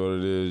 it is what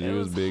it is. You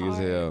was big as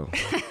hell.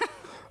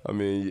 I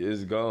mean,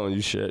 it's gone.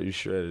 You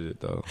shredded it,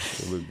 though.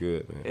 It looked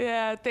good, man.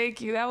 Yeah, thank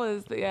you. That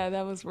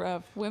was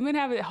rough. Women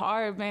have it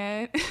hard,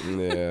 man.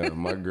 Yeah,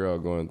 my girl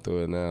going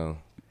through it now.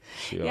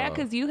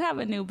 Because you have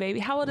a new baby.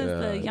 How old is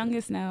the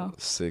youngest now?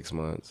 6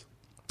 months.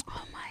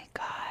 Oh my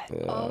God.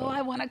 Yeah. Oh,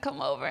 I want to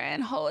come over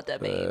and hold the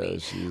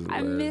baby.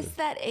 I miss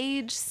that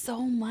age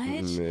so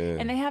much. Yeah.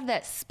 And they have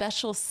that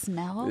special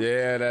smell.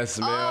 Yeah, that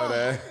smell.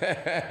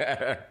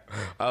 That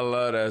I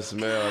love that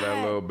smell,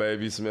 that little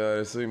baby smell.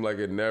 It seemed like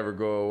it never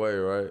go away,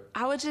 right?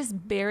 I would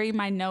just bury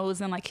my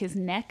nose in like his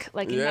neck,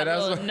 like in that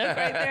little nook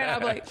right there. And I'd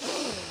be like,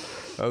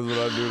 that's what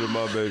I do to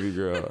my baby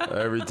girl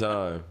every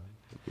time.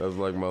 That's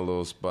like my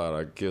little spot.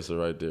 I kiss her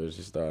right there.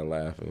 She started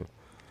laughing.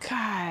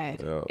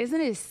 God,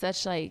 isn't it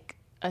such like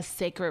a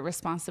sacred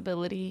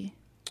responsibility?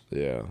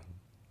 Yeah,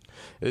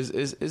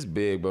 it's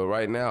big, but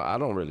right now I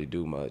don't really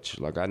do much.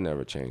 Like I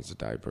never change the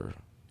diaper.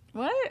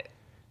 What?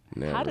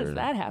 Never. How does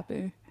that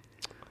happen?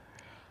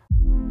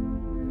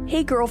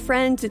 Hey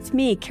girlfriends, it's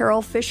me,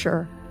 Carol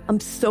Fisher. I'm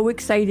so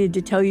excited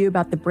to tell you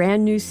about the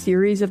brand new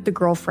series of The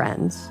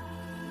Girlfriends.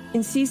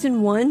 In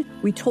season 1,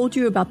 we told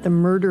you about the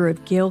murder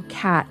of Gail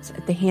Katz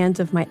at the hands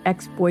of my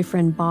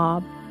ex-boyfriend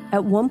Bob.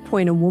 At one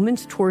point, a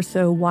woman's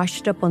torso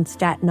washed up on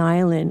Staten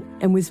Island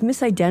and was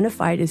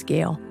misidentified as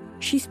Gail.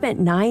 She spent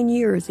 9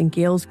 years in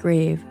Gail's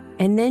grave,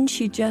 and then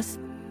she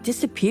just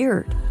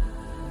disappeared.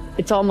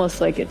 It's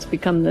almost like it's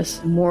become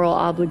this moral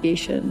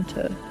obligation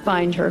to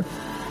find her.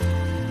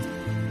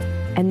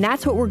 And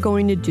that's what we're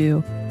going to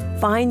do.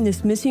 Find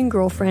this missing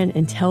girlfriend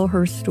and tell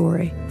her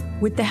story.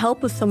 with the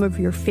help of some of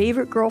your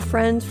favorite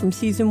girlfriends from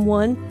season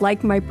 1,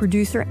 like my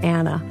producer,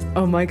 Anna.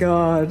 Oh my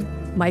God.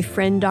 My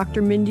friend,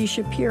 Dr. Mindy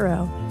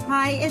Shapiro.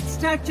 Hi, it's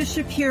Dr.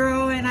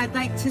 Shapiro, and I'd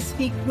like to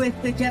speak with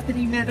the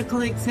Deputy Medical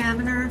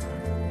Examiner.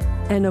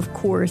 And of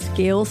course,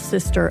 Gail's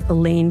sister,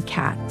 Elaine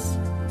Katz.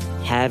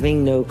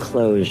 Having no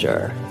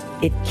closure,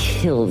 it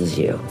kills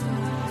you.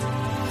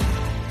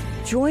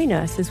 Join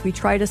us as we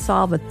try to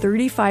solve a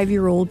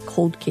 35-year-old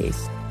cold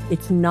case.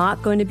 It's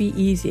not going to be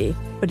easy,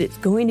 but it's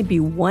going to be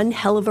one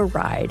hell of a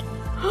ride.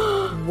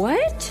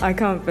 What? I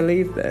can't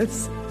believe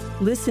this.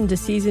 Listen to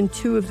season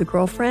 2 of The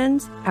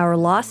Girlfriends, Our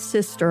Lost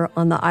Sister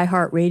on the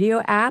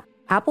iHeartRadio app,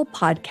 Apple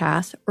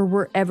Podcasts, or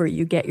wherever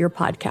you get your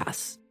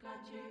podcasts.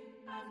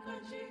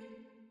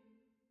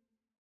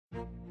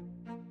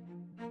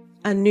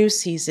 A new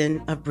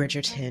season of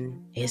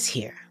Bridgerton is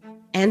here.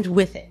 And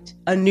with it,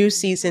 a new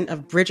season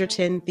of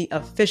Bridgerton, the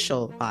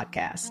official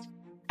podcast.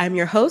 I'm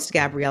your host,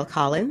 Gabrielle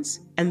Collins,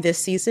 and this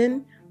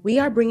season, we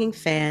are bringing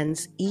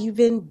fans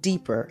even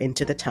deeper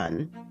into the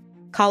ton.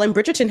 Colin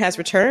Bridgerton has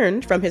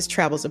returned from his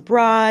travels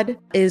abroad.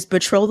 Is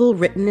betrothal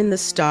written in the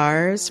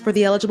stars for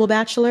the eligible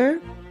bachelor?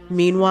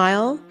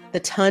 Meanwhile,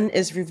 the ton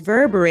is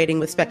reverberating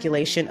with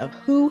speculation of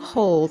who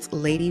holds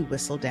Lady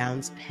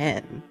Whistledown's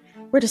pen.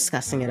 We're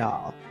discussing it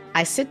all.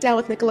 I sit down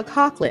with Nicola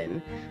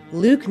Coughlan,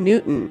 Luke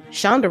Newton,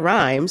 Shonda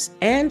Rhimes,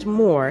 and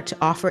more to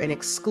offer an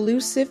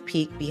exclusive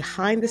peek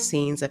behind the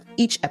scenes of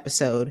each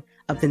episode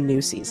of the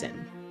new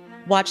season.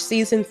 Watch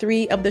season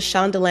 3 of the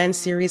Shondaland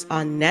series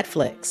on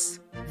Netflix.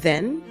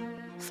 Then,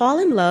 fall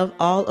in love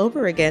all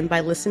over again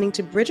by listening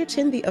to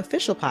Bridgerton, the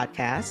official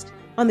podcast,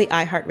 on the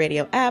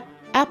iHeartRadio app,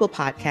 Apple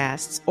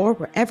Podcasts, or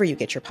wherever you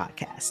get your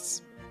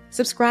podcasts.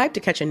 Subscribe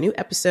to catch a new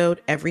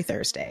episode every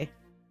Thursday.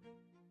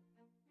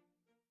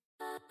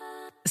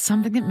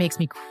 Something that makes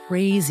me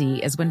crazy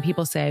is when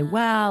people say,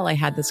 well, I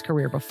had this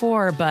career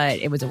before, but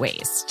it was a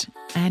waste.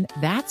 And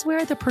that's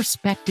where the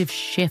perspective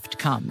shift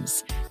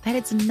comes, that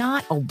it's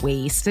not a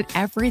waste, that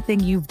everything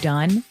you've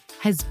done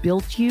has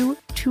built you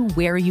to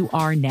where you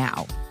are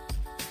now.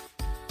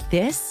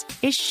 This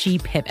is She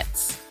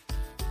Pivots,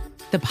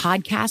 the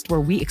podcast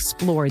where we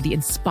explore the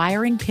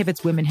inspiring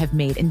pivots women have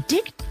made and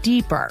dig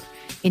deeper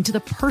into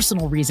the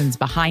personal reasons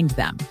behind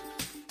them.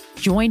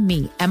 Join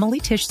me, Emily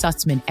Tish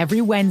Sussman,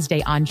 every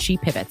Wednesday on She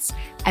Pivots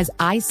as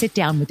I sit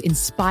down with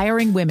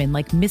inspiring women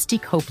like Misty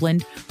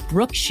Copeland,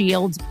 Brooke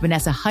Shields,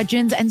 Vanessa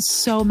Hudgens, and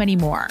so many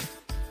more.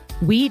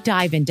 We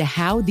dive into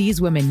how these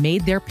women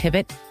made their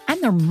pivot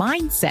and their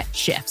mindset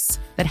shifts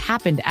that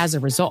happened as a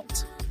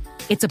result.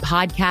 It's a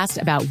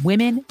podcast about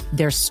women,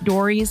 their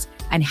stories,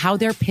 and how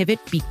their pivot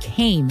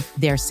became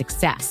their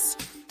success.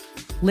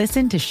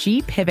 Listen to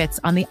She Pivots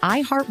on the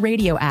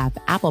iHeartRadio app,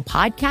 Apple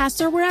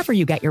Podcasts, or wherever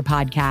you get your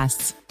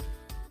podcasts.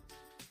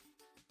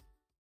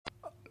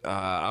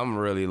 I'm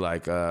really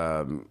like,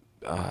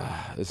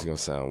 this is gonna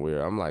sound weird.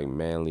 I'm like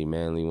manly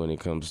when it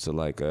comes to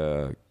like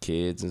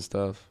kids and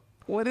stuff.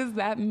 What does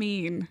that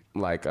mean?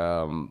 Like,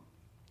 I'm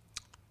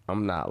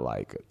not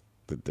like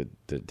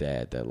the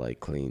dad that like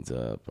cleans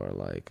up or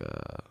like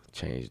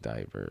change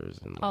diapers.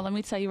 And, Oh, let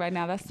me tell you right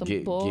now, that's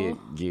some bull.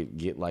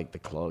 Get like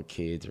the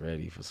kids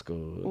ready for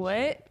school.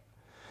 What?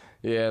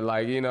 Yeah,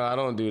 like, you know, I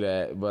don't do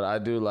that, but I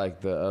do like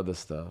the other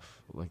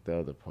stuff, like the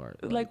other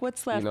part. Like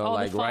what's left? You know, all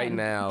like the fun, right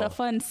now, the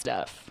fun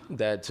stuff.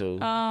 That too,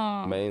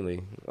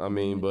 mainly. I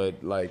mean,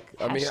 but like,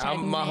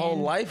 Hashtag my whole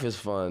men. life is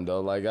fun though.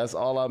 Like that's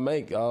all I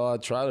make. All I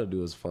try to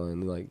do is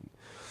fun. Like,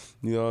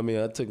 you know what I mean?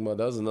 That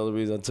was another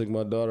reason I took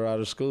my daughter out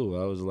of school.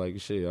 I was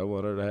like, shit, I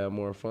want her to have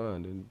more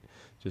fun than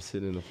just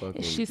sitting in the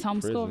fucking. She's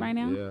homeschooled prison. right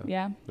now? Yeah.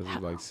 Yeah.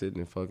 It's like sitting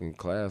in fucking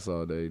class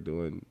all day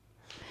doing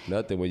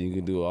nothing when you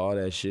can do all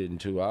that shit in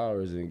 2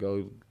 hours and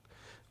go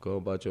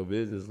about your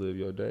business, live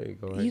your day.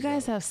 You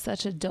guys have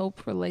such a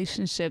dope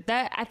relationship.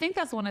 I think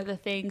that's one of the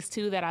things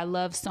too that I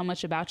love so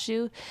much about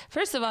you.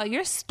 First of all,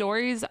 your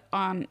stories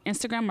on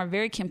Instagram are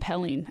very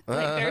compelling.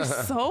 Like they're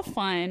so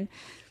fun.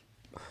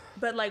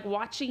 But like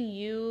watching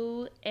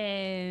you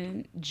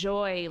and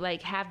Joy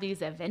like have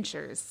these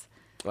adventures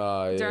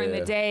during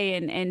the day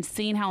and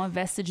seeing how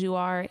invested you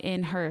are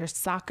in her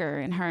soccer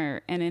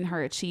and in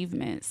her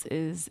achievements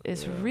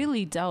is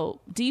really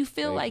dope. Do you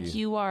feel like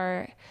you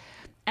are,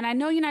 and I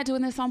know you're not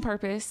doing this on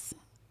purpose,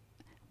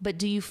 but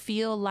do you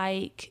feel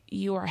like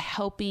you are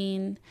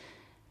helping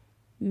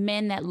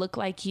men that look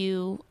like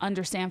you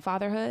understand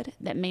fatherhood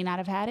that may not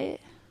have had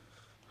it?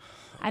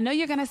 I know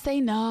you're going to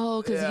say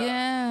no, because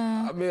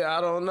I mean,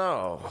 I don't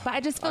know. But I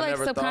just feel like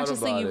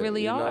subconsciously you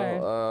really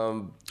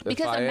are.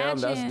 Because if I am,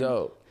 that's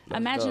dope.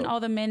 Imagine all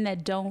the men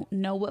that don't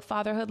know what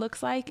fatherhood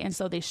looks like, and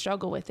so they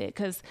struggle with it.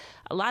 Because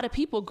a lot of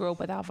people grew up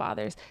without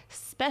fathers,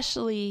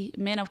 especially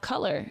men of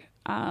color.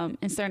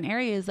 In certain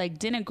areas, like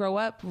didn't grow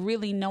up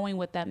really knowing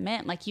what that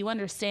meant. Like you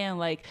understand,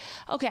 like,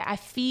 okay, I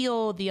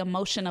feel the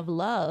emotion of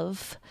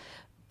love,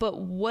 but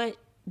what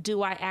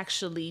do I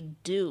actually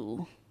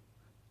do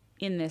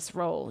in this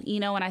role? You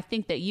know, and I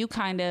think that you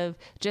kind of,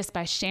 just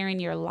by sharing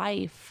your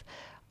life,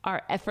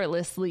 are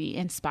effortlessly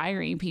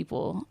inspiring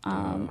people,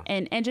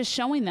 and just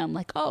showing them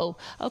like, oh,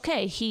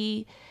 okay,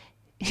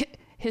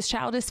 his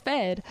child is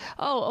fed.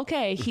 Oh,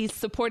 okay, he's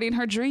supporting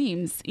her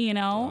dreams, you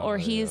know, or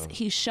he's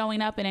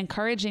showing up and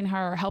encouraging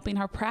her, helping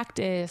her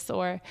practice,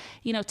 or,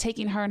 you know,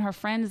 taking her and her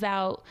friends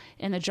out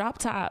in the drop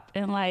top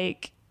and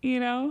like, you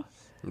know.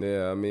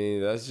 Yeah, I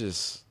mean, that's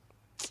just,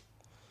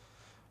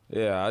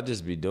 yeah, I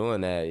just be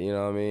doing that, you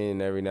know what I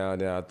mean? Every now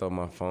and then I throw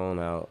my phone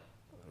out,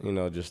 you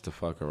know, just to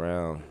fuck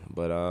around.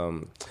 But I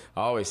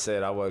always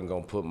said I wasn't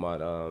gonna put my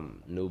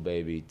new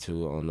baby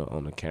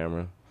on the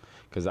camera,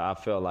 because I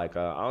felt like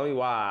only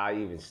why I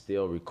even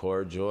still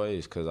record Joy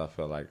is because I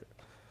felt like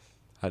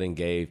I didn't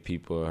gave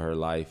people her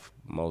life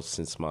most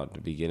since the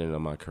beginning of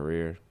my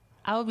career.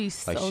 I would be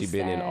so like she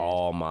been sad. in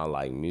all my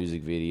like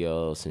music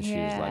videos since she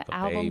was like a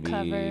album baby.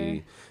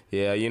 Cover.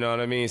 Yeah, you know what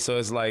I mean. So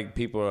it's like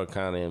people are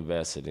kind of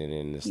invested in it.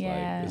 And it's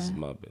Yeah.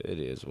 like it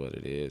is what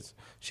it is.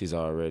 She's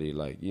already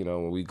like, you know,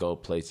 when we go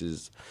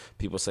places,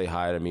 people say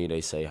hi to me.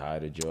 They say hi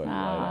to Joy right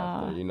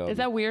after. You know, Is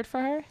that weird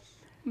for her?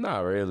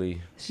 Not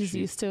really. She's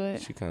used to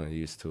it. She kind of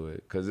used to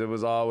it because it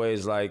was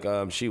always like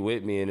she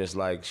with me, and it's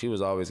like she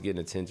was always getting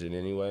attention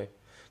anyway.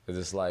 Because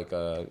it's like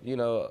you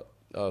know.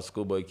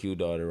 Schoolboy Q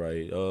daughter,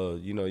 right?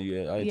 You know,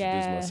 I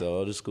introduced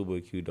myself, the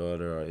Schoolboy Q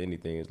daughter or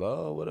anything. It's like,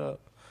 oh, what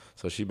up?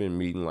 So she been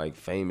meeting like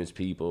famous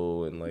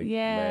people and like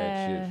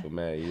mad shit for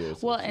mad years.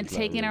 So well, and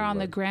taking her on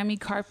the Grammy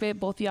carpet,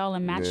 both y'all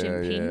in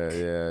matching pink.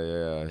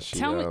 Yeah.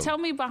 Tell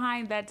me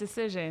behind that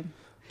decision.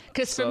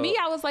 Because for me,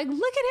 I was like,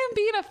 look at him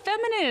being a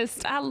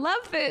feminist. I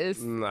love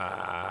this.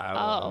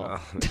 Nah.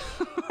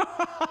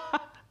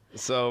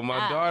 So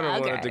my daughter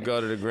wanted to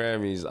go to the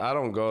Grammys. I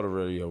don't go to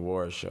really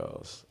award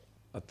shows.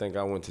 I think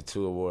I went to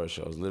 2 award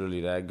shows,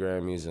 literally that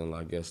Grammys and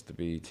I guess the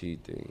BET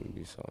thing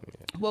you saw me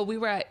at. Well,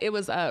 it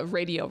was a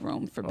radio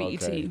room for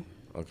BET.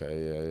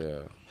 Okay,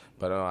 yeah.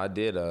 But I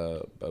did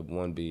a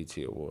 1 BET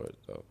award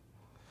though.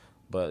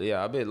 But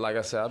yeah, I've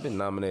been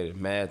nominated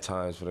mad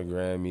times for the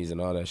Grammys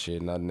and all that shit,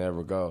 and I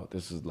never go.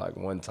 This is like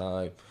one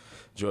time,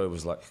 Joy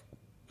was like,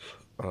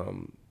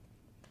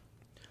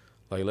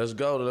 let's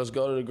go to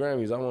the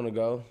Grammys. I want to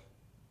go.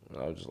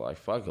 And I was just like,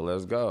 fuck it,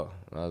 let's go.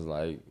 And I was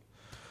like,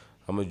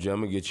 I'm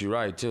gonna get you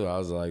right too. I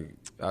was like,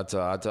 I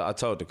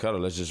told the cutter,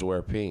 let's just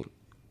wear pink.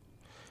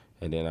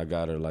 And then I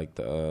got her like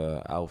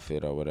the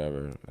outfit or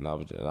whatever, and I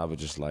was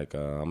just like,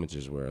 I'm gonna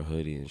just wear a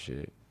hoodie and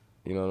shit.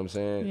 You know what I'm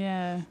saying?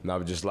 Yeah. And I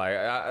was just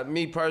like,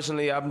 me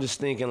personally, I'm just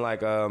thinking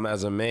like,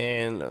 as a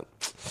man,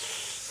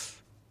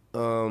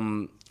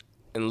 and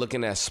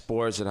looking at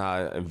sports and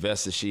how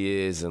invested she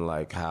is and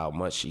like how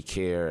much she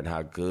care and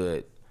how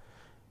good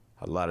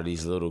a lot of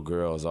these little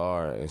girls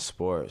are in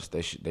sports,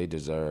 they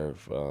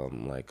deserve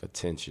like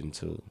attention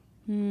too.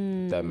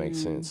 If that makes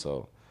sense.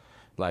 So,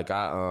 like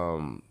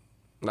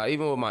like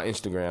even with my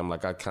Instagram,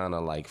 like I kind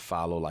of like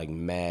follow like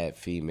mad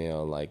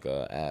female like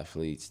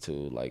athletes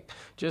too, like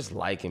just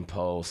liking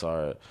posts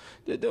or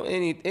do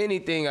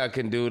anything I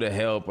can do to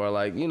help or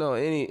like, you know,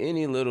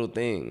 any little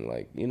thing,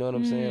 like, you know what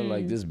I'm saying,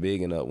 like just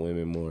bigging up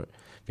women more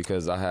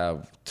because I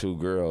have 2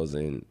 girls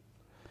and.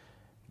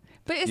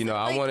 But it's, you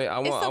know,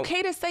 it's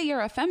okay to say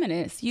you're a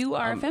feminist. You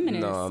are a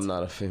feminist. No, I'm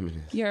not a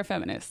feminist. You're a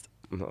feminist.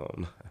 No,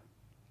 I'm not.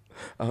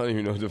 I don't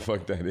even know what the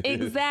fuck that is.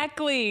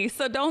 Exactly.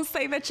 So don't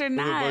say that you're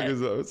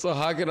not. So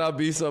how can I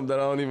be something that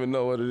I don't even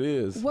know what it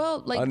is?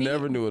 Well, like I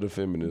never knew what a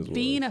feminist was.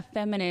 Being a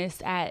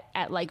feminist at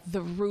like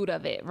the root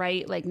of it,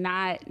 right? Like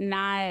not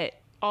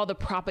all the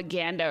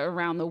propaganda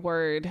around the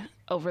word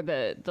over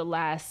the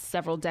last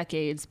several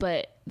decades,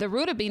 but the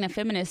root of being a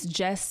feminist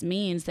just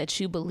means that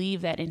you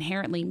believe that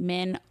inherently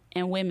men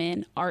and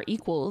women are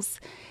equals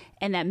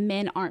and that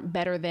men aren't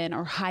better than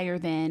or higher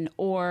than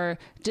or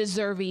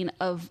deserving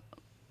of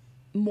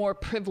more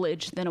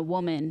privilege than a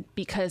woman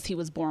because he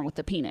was born with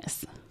a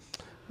penis.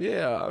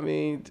 Yeah, I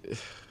mean,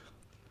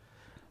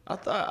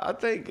 I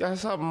think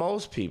that's how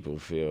most people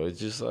feel. It's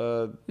just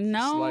no,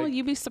 like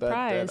you'd be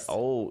surprised.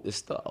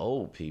 It's the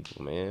old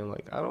people, man.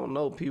 Like I don't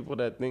know people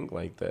that think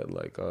like that.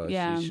 Like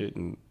she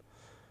shouldn't.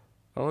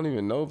 I don't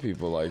even know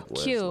people like that.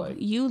 Q,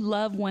 you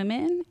love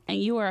women and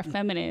you are a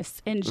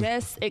feminist and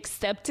just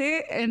accept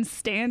it and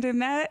stand in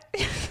that.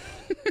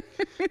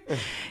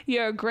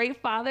 You're a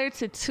great father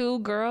to 2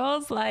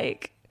 girls.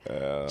 Like,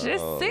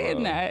 just sit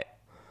in that.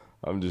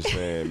 I'm just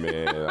saying,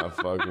 man, I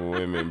fuck with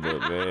women, but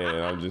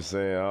man, I'm just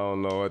saying, I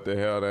don't know what the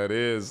hell that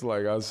is.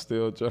 Like, I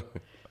still try.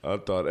 I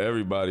thought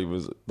everybody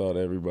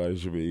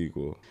should be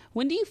equal.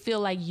 When do you feel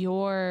like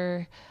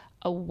your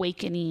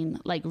awakening,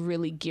 like,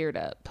 really geared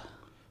up?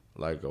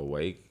 Like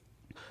awake?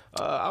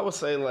 I would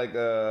say like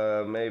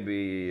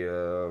maybe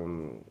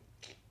 1.5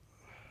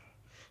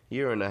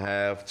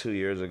 years, 2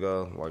 years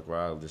ago, like where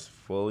I just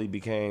fully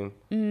became.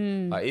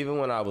 Like even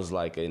when I was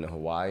like in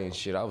Hawaii and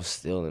shit, I was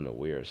still in a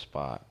weird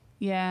spot.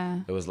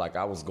 Yeah. It was like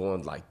I was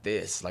going like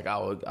this. Like I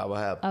would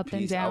have up peace.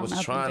 And down, I was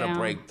trying to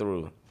break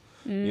through.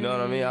 You know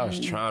what I mean? I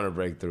was trying to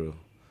break through.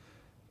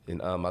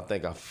 And I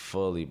think I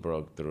fully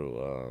broke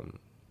through.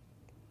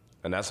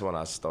 And that's when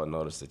I started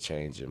noticing the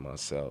change in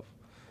myself.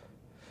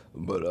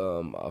 But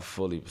I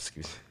fully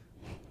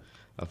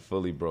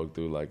broke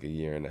through like 1.5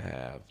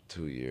 years,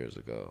 2 years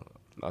ago.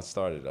 I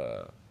started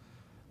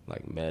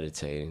like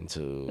meditating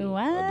too.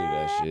 What? I do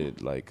that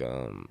shit like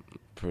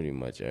pretty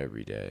much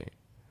every day.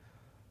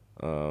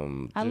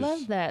 I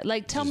love that.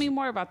 Like, tell me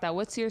more about that.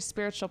 What's your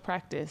spiritual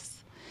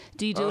practice?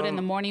 Do you do it in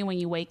the morning when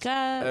you wake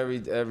up?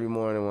 Every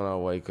morning when I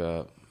wake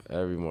up.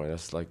 Every morning.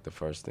 That's like the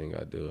first thing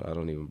I do. I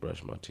don't even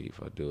brush my teeth.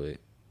 I do it.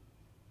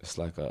 It's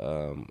like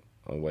a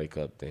wake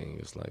up thing.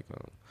 It's like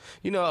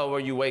you know, where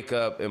you wake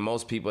up and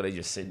most people, they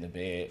just sit in the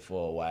bed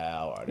for a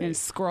while or they and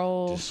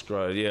scroll. Just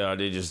scroll. Yeah,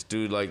 they just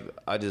do like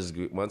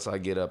once I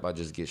get up, I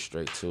just get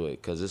straight to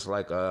it because it's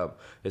like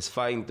it's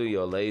fighting through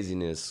your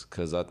laziness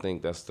because I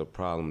think that's the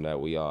problem that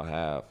we all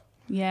have.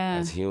 Yeah.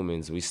 As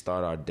humans, we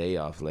start our day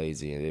off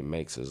lazy and it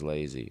makes us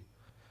lazy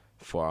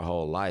for our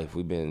whole life.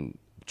 We've been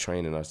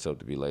training ourselves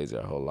to be lazy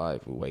our whole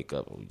life. We wake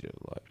up and we just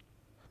like,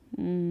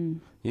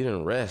 you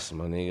didn't rest,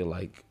 my nigga.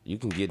 Like, you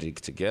can get it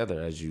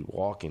together as you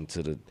walk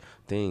into the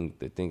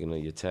thinking of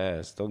your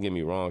task. Don't get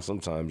me wrong,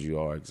 sometimes you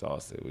are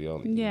exhausted. We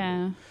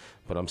only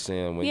but I'm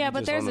saying when you but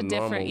just there's on a the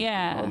different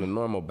normal, on the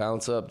normal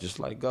bounce up, just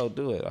like go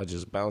do it. I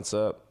just bounce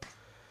up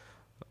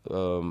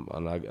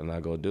and I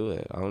go do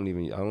it. I don't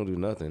do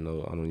nothing.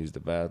 No, I don't use the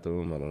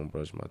bathroom. I don't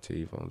brush my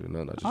teeth. I don't do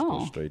nothing. I just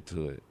go straight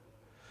to it.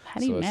 How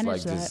do you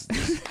manage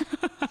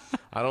that?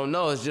 I don't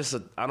know. It's just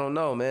I don't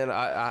know, man.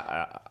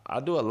 I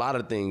do a lot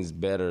of things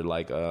better.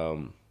 Like I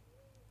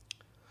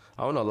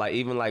don't know. Like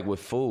even like with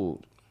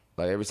food.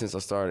 Like ever since I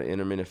started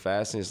intermittent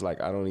fasting, it's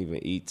like I don't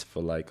even eat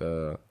for like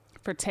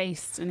for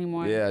taste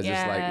anymore. Yeah, I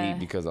just like eat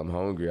because I'm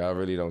hungry. I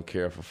really don't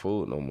care for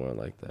food no more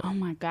like that. Oh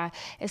my God,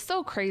 it's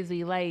so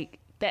crazy. Like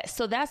that.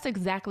 So that's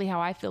exactly how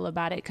I feel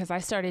about it because I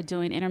started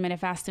doing intermittent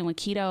fasting with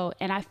keto,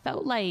 and I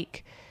felt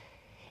like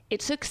it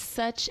took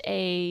such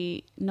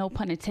a, no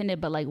pun intended,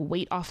 but like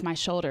weight off my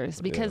shoulders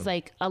because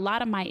like a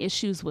lot of my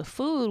issues with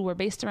food were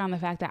based around the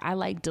fact that I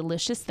like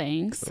delicious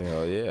things.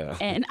 Hell yeah.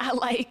 And I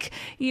like,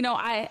 you know,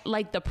 I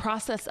like the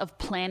process of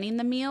planning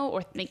the meal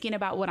or thinking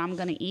about what I'm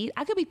going to eat.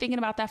 I could be thinking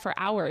about that for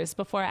hours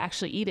before I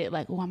actually eat it.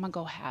 Like, oh, I'm going to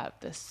go have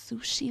the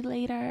sushi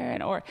later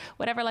or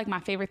whatever like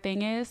my favorite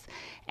thing is.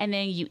 And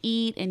then you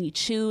eat and you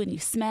chew and you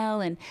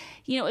smell and,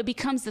 you know, it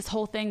becomes this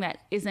whole thing that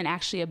isn't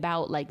actually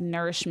about like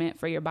nourishment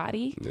for your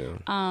body. Yeah.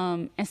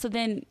 And so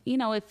then, you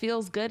know, it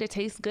feels good. It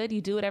tastes good.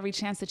 You do it every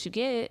chance that you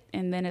get.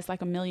 And then it's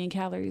like 1,000,000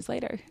 calories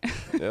later.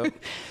 Yep.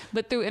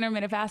 But through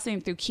intermittent fasting,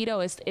 through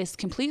keto, it's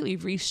completely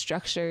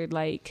restructured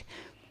like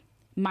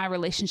my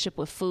relationship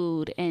with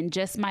food and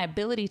just my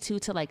ability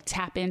to like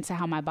tap into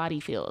how my body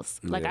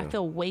feels. Like I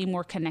feel way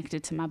more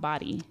connected to my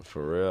body.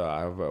 For real. I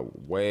have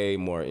way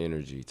more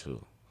energy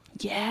too.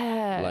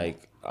 Yeah.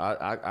 Like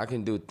I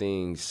can do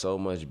things so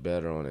much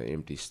better on an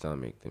empty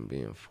stomach than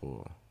being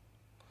full.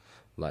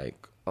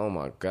 Like, oh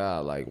my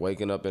God, like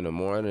waking up in the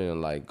morning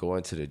and like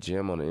going to the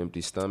gym on an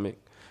empty stomach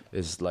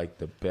is like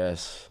the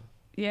best.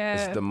 Yeah.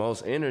 It's the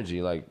most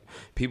energy. Like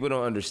people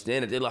don't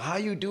understand it. They're like, how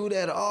you do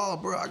that? Oh,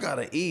 bro, I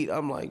gotta eat.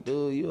 I'm like,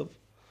 dude,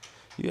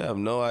 you have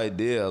no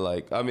idea.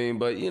 Like, I mean,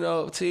 but you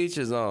know, to each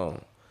his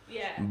own.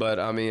 Yeah. But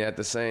I mean, at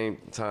the same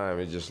time,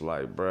 it's just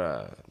like,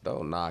 bruh,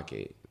 don't knock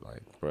it.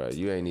 Like, bruh,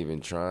 you ain't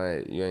even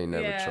tried. You ain't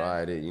never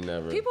tried it. You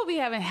never. People be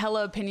having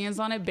hella opinions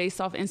on it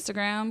based off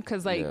Instagram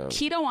because, like,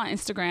 keto on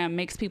Instagram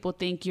makes people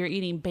think you're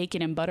eating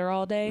bacon and butter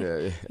all day.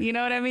 Yeah. You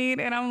know what I mean?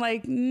 And I'm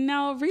like,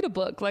 no, read a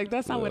book. Like,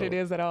 that's not what it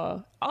is at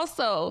all.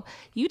 Also,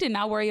 you did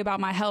not worry about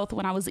my health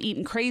when I was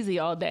eating crazy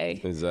all day.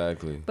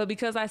 Exactly. But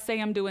because I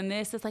say I'm doing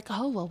this, it's like,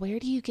 oh, well, where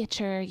do you get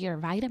your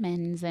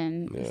vitamins?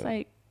 And it's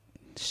like,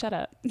 shut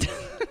up.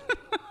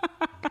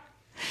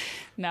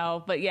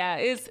 No, but yeah,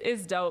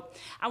 it's dope.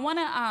 I want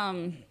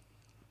to,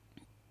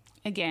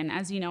 again,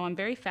 as you know, I'm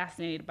very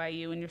fascinated by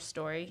you and your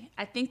story.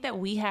 I think that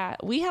we have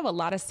a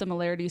lot of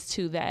similarities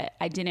too that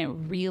I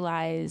didn't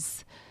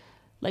realize,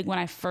 like when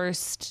I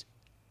first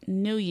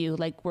knew you.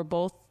 Like we're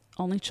both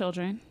only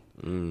children,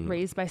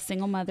 raised by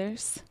single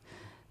mothers.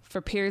 For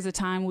periods of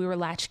time, we were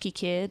latchkey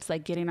kids,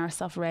 like getting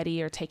ourselves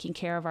ready or taking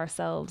care of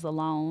ourselves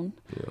alone.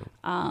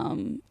 Yeah.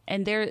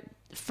 And there,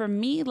 for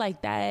me,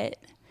 like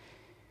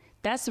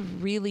that's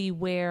really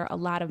where a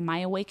lot of my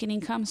awakening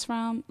comes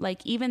from.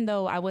 Like, even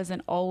though I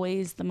wasn't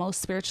always the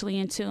most spiritually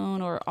in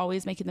tune or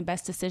always making the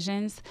best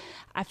decisions,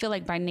 I feel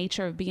like by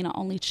nature of being an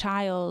only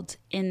child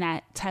in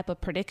that type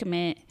of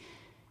predicament,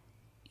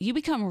 you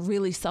become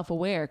really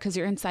self-aware because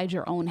you're inside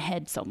your own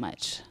head so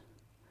much.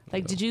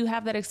 Like, did you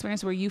have that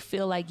experience where you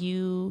feel like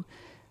you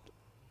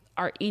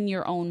are in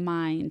your own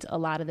mind a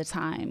lot of the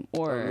time?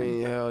 Or I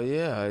mean, hell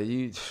yeah.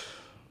 You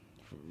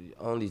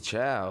only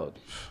child.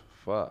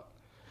 Fuck.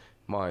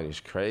 Mine is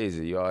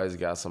crazy. You always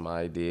got some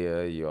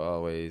idea. You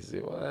always,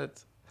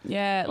 what?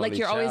 Yeah, only like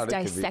you're always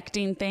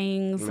dissecting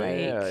things. Man, like,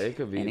 yeah, it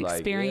could be and like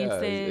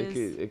experiences.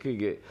 Yeah, it could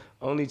get.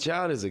 Only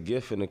child is a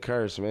gift and a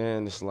curse,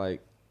 man. It's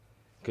like,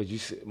 cause you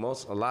see,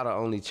 a lot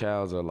of only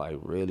childs are like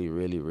really,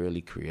 really,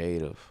 really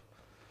creative.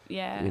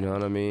 Yeah. You know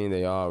what I mean?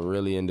 They are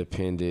really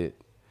independent.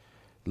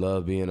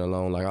 Love being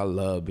alone. Like I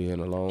love being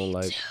alone.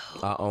 Like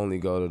I only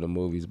go to the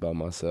movies by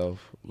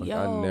myself. Like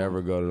I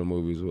never go to the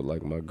movies with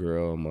like my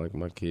girl and like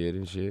my kid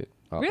and shit.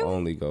 I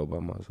only go by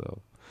myself.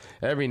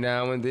 every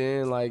now and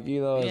then, like,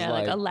 you know, it's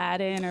like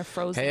Aladdin or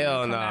Frozen.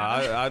 Hell no.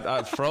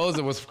 I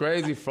Frozen was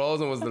crazy.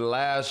 Frozen was the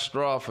last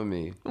straw for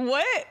me.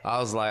 What? I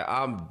was like,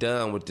 I'm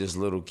done with this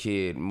little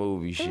kid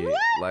movie shit.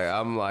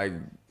 What?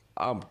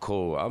 I'm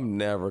cool. I'm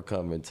never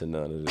coming to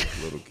none of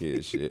this little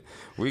kid shit.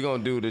 We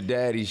gonna do the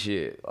daddy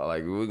shit.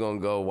 Like, we're gonna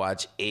go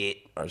watch It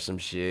or some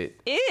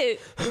shit. It?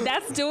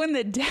 That's doing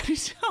the daddy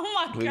shit?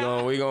 Oh my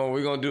God. We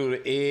gonna do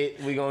the It.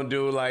 We gonna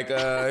do like,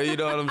 you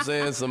know what I'm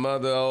saying? Some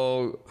other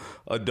old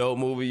adult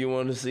movie you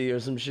want to see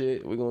or some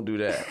shit. We gonna do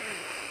that.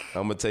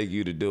 I'm gonna take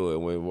you to do it.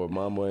 When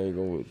mama ain't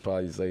gonna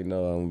probably say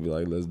no, I'm gonna be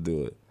like, let's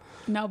do it.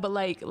 No, but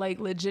like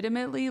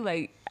legitimately,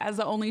 like as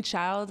the only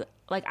child,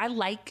 like I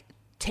like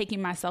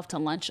taking myself to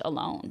lunch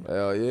alone.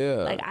 Hell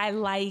yeah. Like I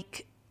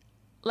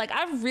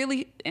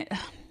really,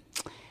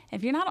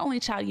 if you're not an only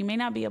child, you may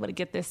not be able to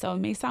get this, so it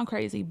may sound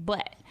crazy,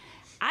 but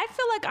I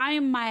feel like I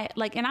am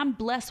and I'm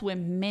blessed with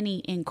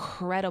many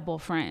incredible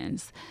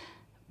friends,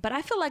 but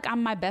I feel like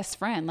I'm my best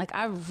friend. Like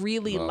I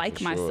really like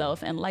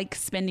myself and like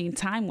spending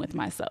time with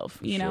myself,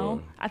 you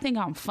know? I think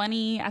I'm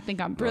funny. I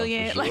think I'm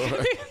brilliant. For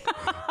sure.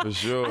 For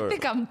sure. I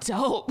think I'm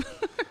dope.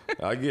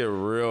 I get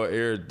real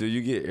irritated. Do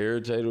you get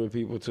irritated with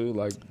people too?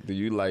 Like, do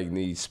you like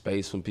need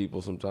space from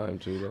people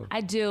sometimes too though?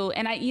 I do.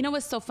 And you know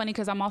what's so funny?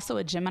 Because I'm also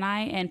a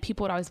Gemini, and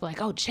people would always be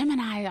like, oh,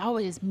 Gemini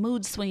always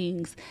mood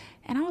swings.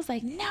 And I was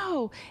like,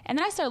 no. And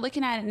then I started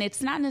looking at it, and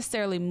it's not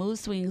necessarily mood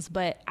swings,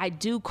 but I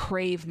do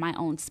crave my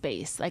own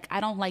space. Like, I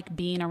don't like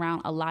being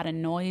around a lot of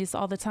noise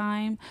all the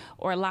time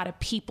or a lot of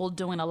people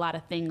doing a lot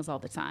of things all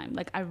the time.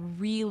 Like, I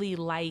really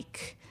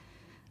like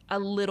a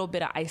little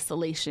bit of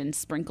isolation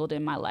sprinkled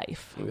in my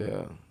life.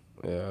 Yeah.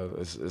 Yeah,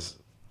 it's.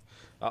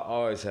 I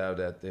always have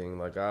that thing.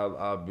 Like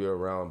I'll be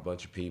around a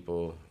bunch of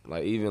people.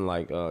 Like even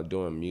like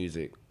doing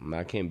music,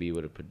 I can't be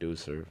with a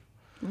producer.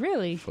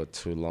 Really? For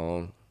too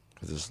long,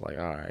 cause it's like,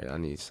 all right, I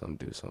need to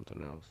do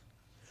something else.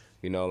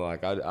 You know,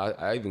 like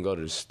I even go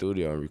to the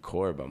studio and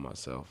record by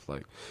myself.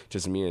 Like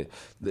just me and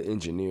the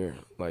engineer.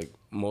 Like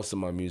most of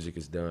my music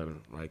is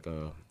done like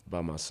by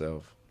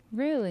myself.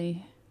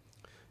 Really?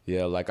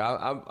 Yeah, like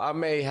I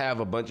may have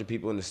a bunch of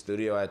people in the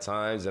studio at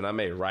times, and I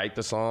may write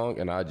the song,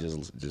 and I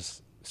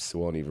just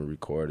won't even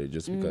record it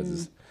just because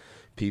it's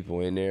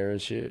people in there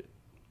and shit.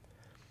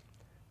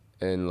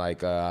 And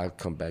like I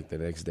come back the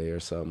next day or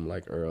something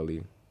like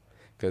early,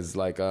 cause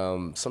like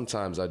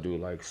sometimes I do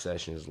like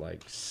sessions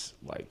like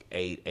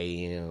 8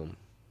 a.m.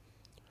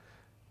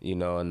 You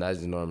know, and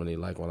that's normally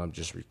like when I'm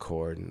just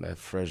recording that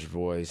fresh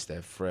voice,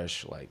 that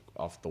fresh like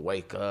off the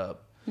wake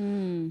up.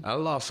 I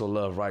also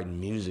love writing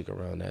music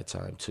around that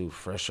time too.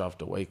 Fresh off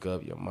the wake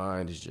up, your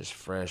mind is just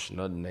fresh.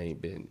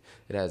 It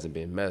hasn't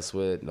been messed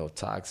with, no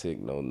toxic,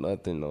 no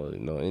nothing,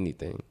 no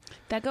anything.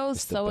 That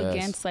goes so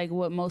against like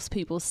what most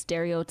people's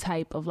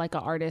stereotype of like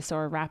an artist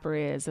or a rapper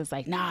is. It's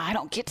like, nah, I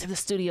don't get to the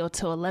studio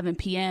till 11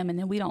 p.m. and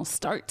then we don't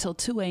start till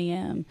 2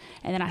 a.m.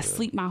 and then I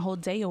sleep my whole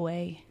day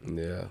away.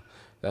 Yeah,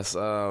 that's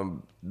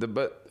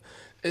but.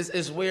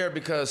 It's weird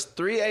because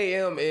 3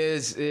 a.m.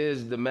 is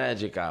the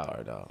magic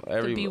hour though.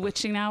 The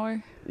bewitching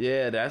hour?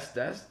 Yeah,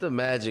 that's the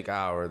magic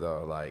hour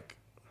though. Like,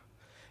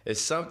 it's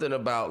something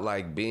about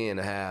like being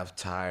half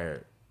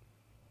tired.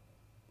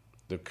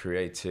 The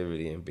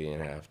creativity and being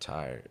half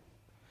tired.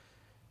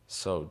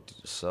 So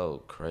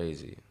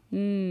crazy.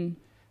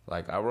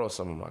 Like I wrote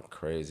some of my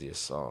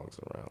craziest songs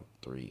around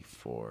 3,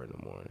 4 in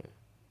the morning.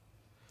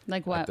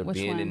 Like what? After Which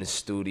being one? in the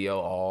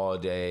studio all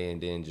day and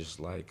then just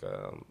like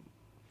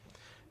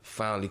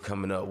finally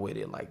coming up with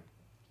it like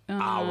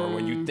hour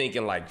when you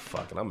thinking like,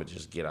 fuck it, I'm gonna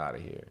just get out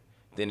of here.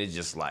 Then it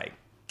just like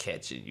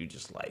catch it. You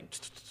just like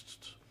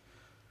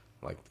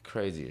the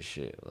craziest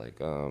shit.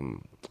 Like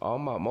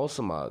most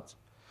of my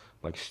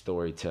like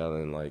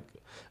storytelling, like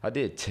I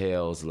did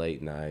Tales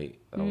late night.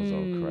 I was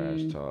on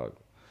Crash Talk.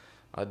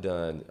 I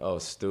done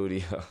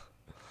studio.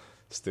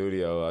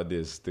 I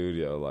did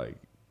studio like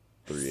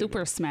 3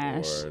 Super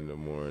Smash 4 in the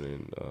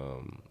morning.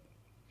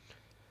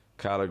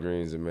 Collard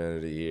Greens and Man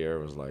of the Year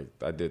was like,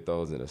 I did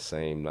those in the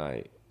same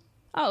night.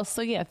 Oh,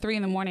 so yeah, 3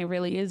 a.m.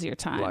 really is your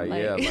time.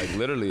 Like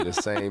literally the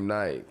same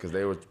night, because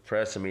they were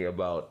pressing me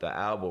about the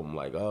album.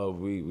 Like, oh,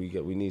 we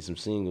need some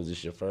singles. This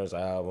is your first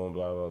album,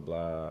 blah blah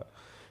blah.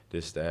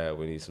 This, that,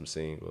 we need some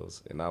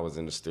singles. And I was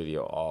in the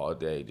studio all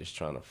day just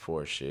trying to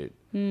force shit.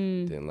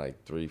 Then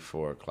like 3,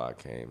 4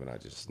 o'clock came and I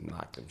just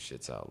knocked them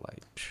shits out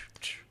like.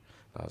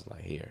 I was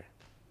like, here.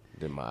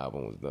 Then my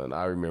album was done.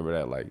 I remember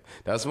that like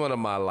that's one of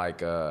my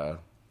like.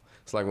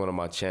 It's like one of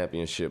my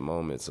championship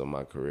moments of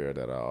my career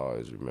that I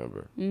always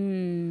remember.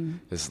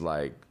 It's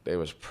like they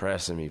was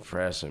pressing me,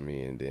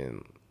 and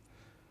then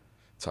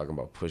talking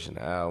about pushing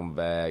the album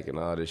back and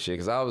all this shit.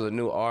 Because I was a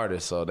new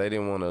artist, so they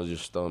didn't want to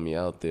just throw me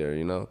out there,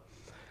 you know?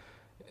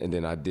 And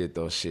then I did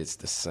those shits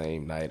the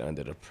same night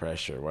under the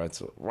pressure, right?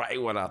 So right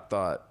when I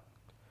thought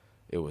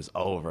it was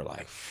over,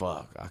 like,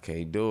 fuck, I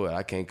can't do it.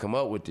 I can't come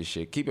up with this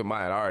shit. Keep in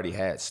mind, I already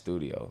had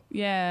studio.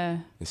 Yeah.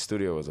 And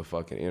studio was a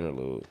fucking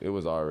interlude. It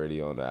was already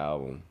on the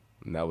album.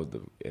 And that was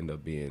end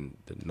up being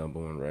the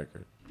 #1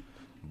 record.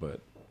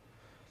 But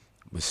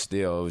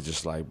still, it was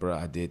just like, bro,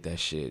 I did that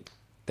shit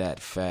that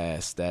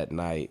fast that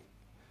night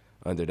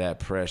under that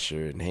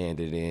pressure and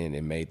handed in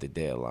and made the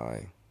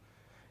deadline.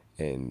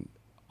 And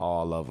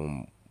all of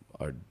them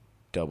are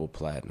double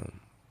platinum.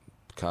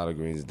 Collard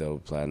Green's double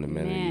platinum,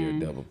 Man of the Year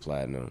double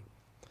platinum.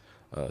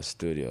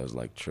 Studio's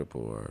like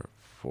triple or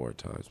 4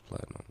 times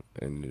platinum,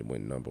 and it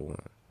went #1.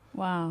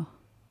 Wow.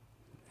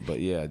 But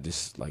yeah,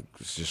 just like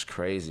it's just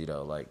crazy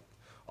though. Like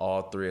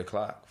all 3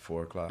 o'clock,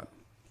 4 o'clock.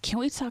 Can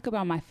we talk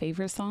about my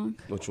favorite song?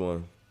 Which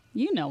one?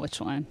 You know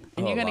which one,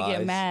 and you're gonna Lies?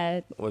 get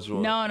mad. Which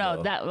one?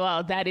 No.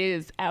 That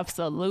is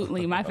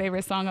absolutely my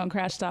favorite song on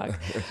Crash Talk.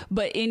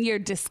 But in your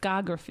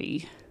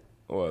discography.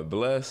 What?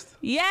 Blessed?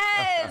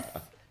 Yes.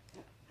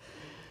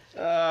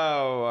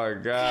 Oh my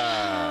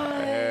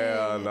God.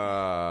 Hell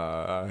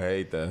nah. I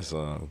hate that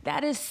song.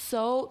 That is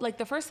so, like,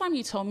 the first time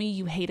you told me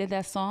you hated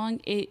that song,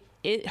 it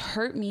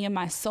hurt me in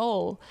my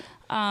soul.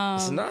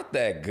 It's not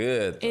that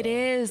good though. It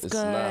is it's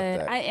good.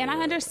 Not that And I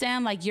good.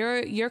 understand, like,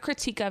 your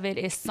critique of it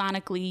is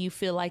sonically you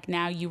feel like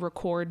now you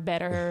record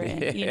better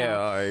and you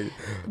know.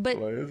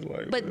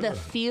 But the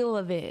feel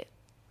of it,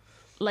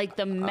 like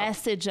the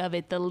message of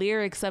it, the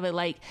lyrics of it,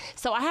 like,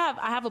 so I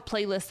have a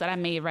playlist that I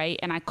made, right?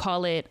 And I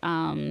call it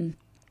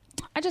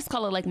I just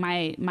call it like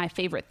my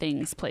favorite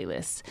things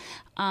playlist.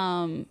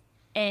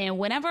 And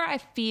whenever I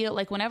feel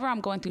like, whenever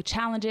I'm going through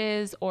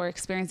challenges or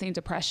experiencing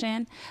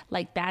depression,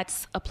 like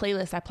that's a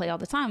playlist I play all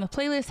the time. The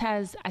playlist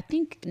has, I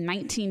think,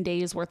 19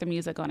 days worth of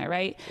music on it,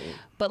 right?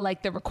 But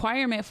like the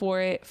requirement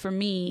for it for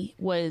me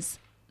was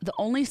the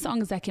only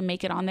songs that can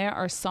make it on there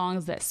are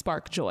songs that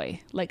spark joy,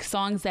 like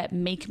songs that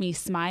make me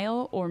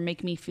smile or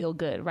make me feel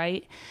good,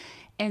 right?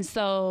 And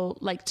so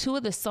like 2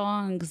 of the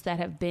songs that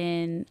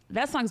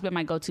song's been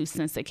my go-to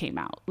since it came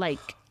out. Like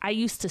I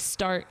used to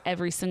start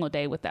every single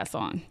day with that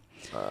song.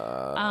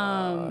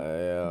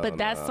 But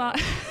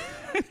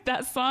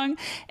that song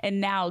and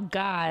Now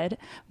God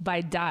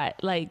by Dot,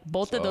 like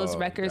both of those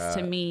records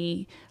to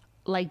me,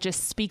 like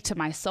just speak to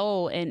my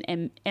soul.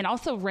 And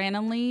also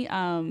randomly,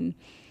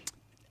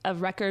 a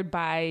record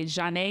by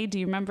Janae. Do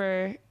you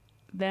remember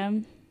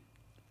them?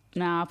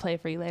 No, I'll play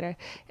it for you later.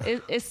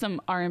 It's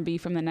some R&B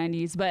from the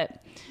 90s,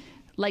 but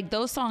like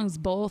those songs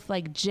both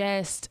like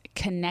just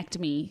connect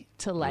me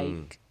to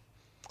like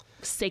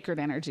sacred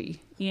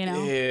energy, you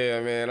know?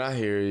 Yeah, man, I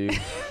hear you.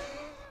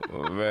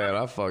 Man,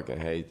 I fucking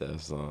hate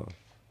that song.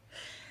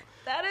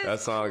 That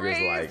song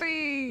crazy.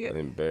 Is like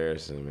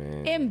embarrassing,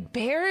 man.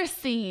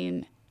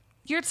 Embarrassing.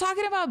 You're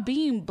talking about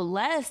being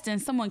blessed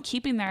and someone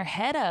keeping their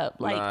head up.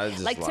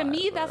 Like, to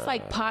me, that's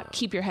like Pac,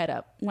 Keep Your Head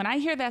Up. When I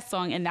hear that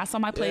song, and that's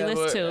on my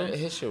playlist too.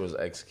 His shit was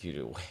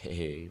executed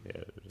way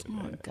better than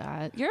that. Oh,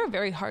 God. You're a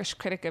very harsh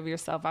critic of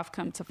yourself, I've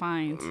come to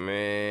find.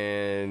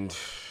 Man.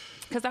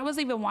 Because I watched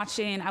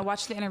the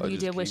interview you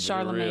did with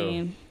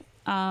Charlamagne.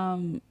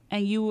 And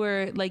you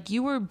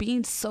were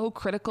being so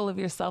critical of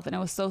yourself, and it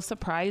was so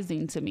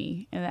surprising to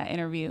me in that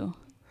interview.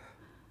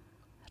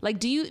 Like,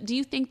 do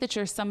you think that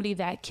you're somebody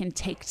that can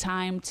take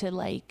time to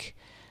like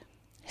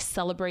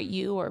celebrate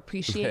you or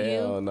appreciate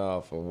you? Hell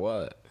no, for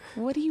what?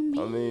 What do you mean?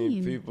 I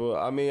mean, people.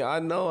 I mean, I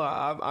know.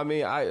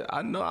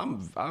 I know.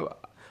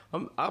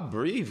 I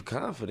breathe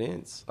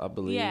confidence. I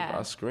believe. Yeah.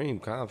 I scream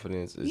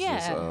confidence. It's Yeah.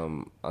 just.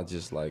 I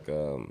just like.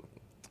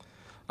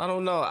 I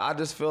don't know. I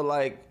just feel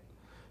like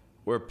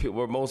where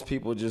most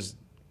people just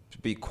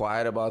be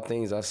quiet about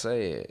things, I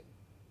say it.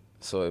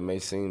 So it may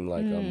seem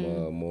like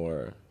I'm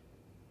more.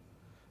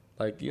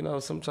 Like, you know,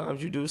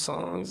 sometimes you do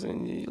songs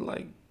and you're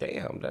like,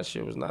 damn, that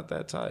shit was not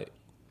that tight.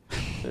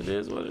 It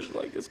is what it's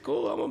like. It's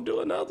cool. I'm gonna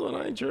do another one.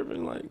 I ain't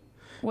tripping. Like,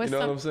 you know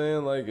what I'm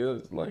saying? Like,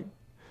 it's like,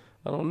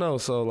 I don't know.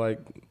 So like,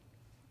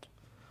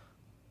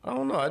 I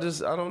don't know. I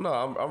don't know.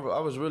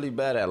 I was really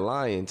bad at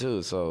lying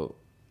too. So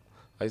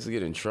I used to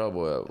get in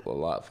trouble a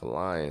lot for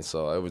lying.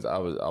 So I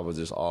was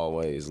just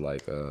always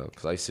like,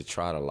 cause I used to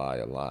try to lie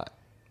a lot.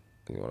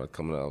 You know, when I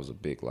coming up, I was a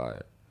big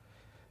liar.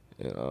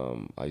 And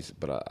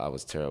I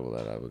was terrible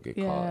at it. I would get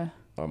caught,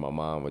 or my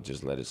mom would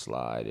just let it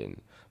slide.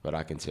 But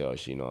I can tell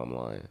she know I'm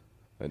lying.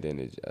 And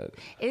then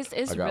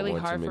it's really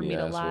hard for me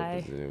to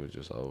lie. And it was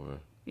just over.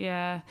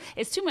 Yeah,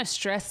 it's too much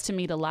stress to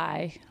me to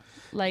lie.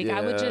 Like I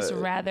would just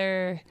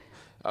rather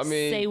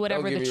say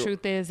whatever the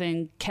truth is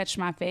and catch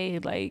my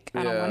fade. Like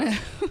I don't want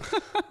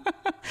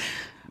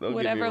to.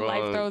 Whatever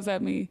life throws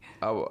at me.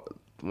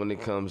 When it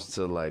comes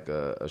to like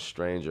a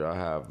stranger, I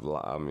have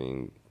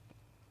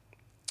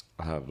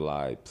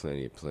lied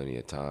plenty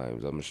of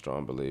times. I'm a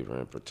strong believer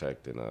in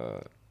protecting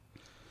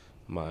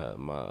my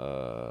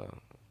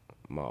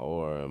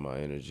aura and my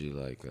energy.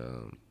 Like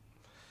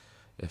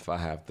if I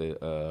have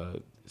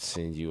to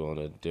send you on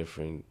a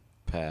different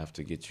path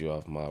to get you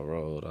off my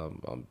road,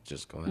 I'm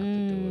just gonna have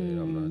to do it.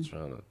 I'm not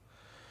trying to.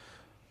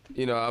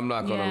 You know, I'm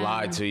not gonna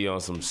lie to you on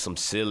some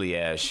silly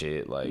ass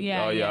shit like,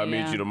 I'll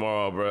meet you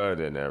tomorrow, bro.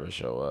 They never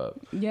show up.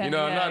 Yeah, you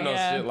know, not no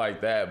shit like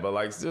that, but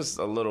like just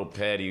a little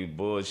petty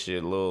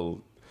bullshit,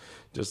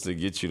 just to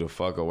get you the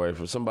fuck away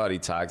from somebody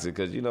toxic.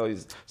 Because, you know,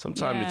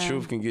 sometimes the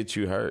truth can get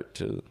you hurt,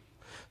 too.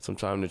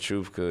 Sometimes the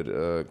truth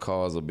could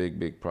cause a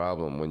big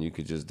problem when you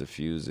could just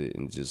diffuse it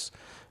and just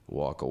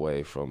walk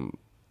away from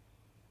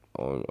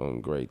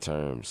on great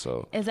terms.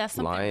 So is that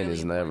something lying really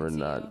is never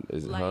important to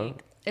you?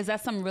 not Is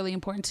that something really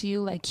important to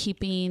you, like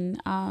keeping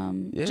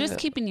just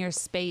keeping your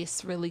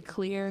space really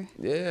clear?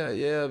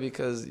 Yeah,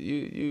 because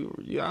you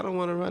I don't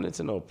want to run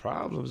into no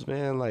problems,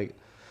 man. Like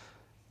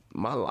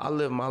I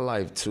live my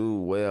life too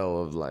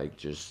well of like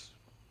just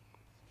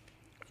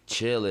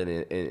chilling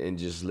and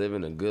just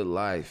living a good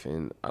life,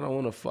 and I don't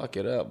want to fuck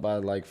it up by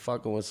like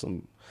fucking with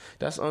some.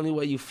 That's the only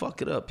way you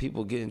fuck it up.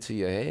 People get into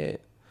your head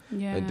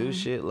and do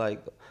shit.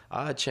 Like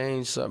I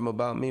change something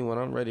about me when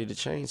I'm ready to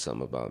change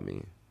something about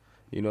me.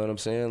 You know what I'm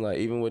saying? Like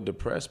even with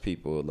depressed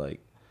people, like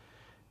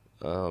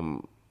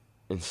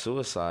in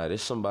suicide,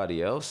 it's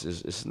somebody else.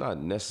 It's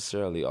not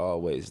necessarily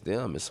always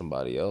them. It's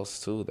somebody else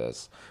too.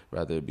 That's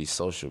rather it be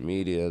social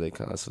media they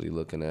constantly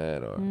looking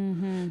at, or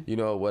you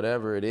know,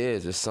 whatever it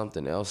is. It's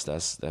something else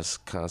that's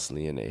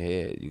constantly in their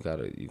head. You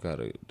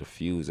gotta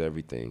diffuse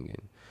everything.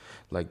 And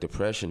like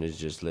depression is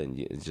just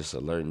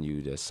alerting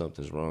you that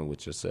something's wrong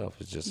with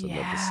yourself. It's just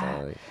another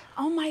sign.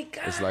 Oh my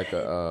God. It's like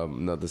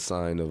another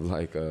sign of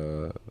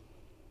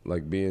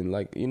like being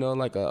like, you know,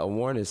 like a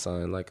warning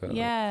sign, like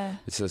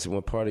it's just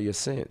one part of your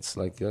sense.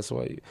 Like that's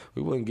why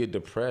we wouldn't get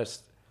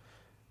depressed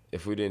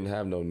if we didn't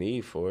have no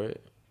need for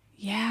it.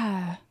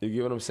 Yeah. You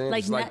get what I'm saying? Like,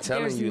 it's like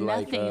telling you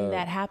like nothing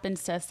that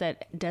happens to us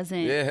that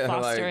doesn't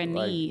foster a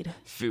need.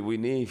 We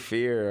need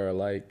fear, or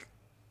like,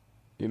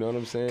 you know what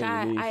I'm saying?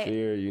 God, you need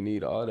fear, you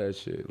need all that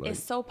shit. Like,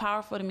 it's so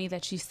powerful to me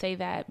that you say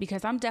that,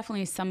 because I'm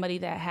definitely somebody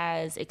that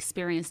has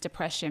experienced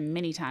depression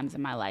many times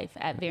in my life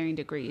at varying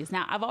degrees.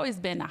 Now, I've always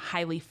been a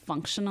highly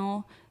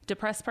functional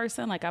depressed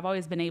person. Like I've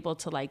always been able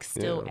to like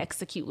still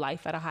execute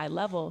life at a high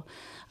level.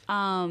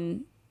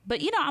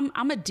 But you know,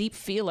 I'm a deep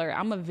feeler.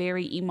 I'm a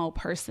very emo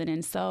person.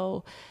 And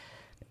so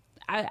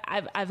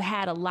I've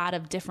had a lot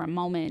of different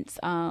moments.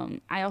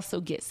 I also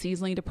get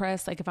seasonally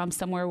depressed. Like if I'm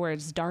somewhere where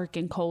it's dark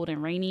and cold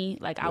and rainy,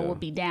 like I will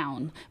be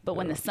down. But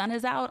when the sun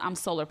is out, I'm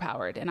solar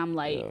powered, and I'm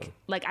like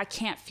I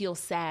can't feel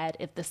sad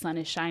if the sun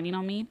is shining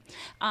on me.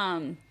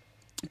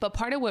 But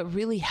part of what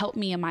really helped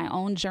me in my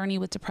own journey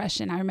with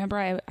depression, I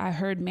remember I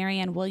heard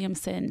Marianne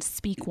Williamson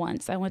speak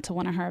once. I went to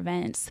one of her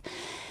events,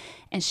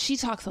 and she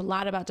talks a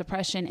lot about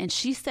depression, and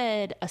she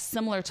said a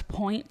similar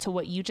point to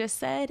what you just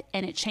said,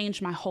 and it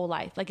changed my whole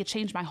life. Like it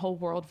changed my whole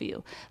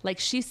worldview. Like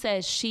she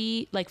says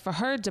like for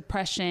her,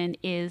 depression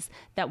is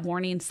that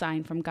warning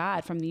sign from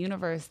God, from the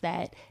universe,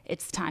 that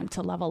it's time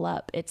to level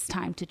up. It's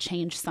time to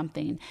change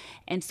something.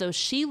 And so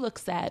she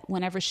looks at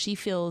whenever she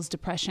feels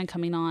depression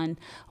coming on,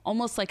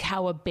 almost like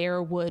how a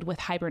bear would with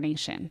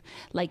hibernation.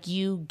 Like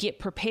you get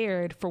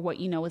prepared for what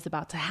you know is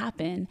about to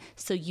happen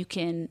so you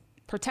can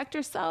protect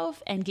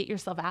yourself and get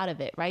yourself out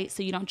of it, right?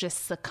 So you don't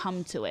just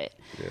succumb to it.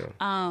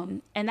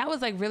 And that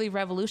was like really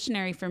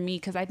revolutionary for me,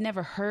 because I'd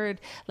never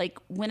heard, like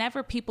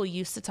whenever people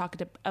used to talk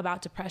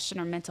about depression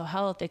or mental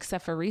health,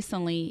 except for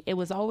recently, it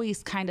was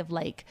always kind of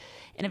like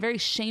in a very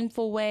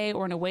shameful way,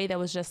 or in a way that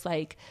was just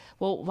like,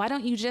 well, why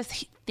don't you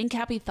just think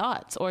happy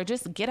thoughts, or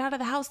just get out of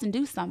the house and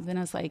do something?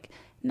 It's like,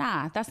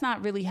 nah, that's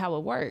not really how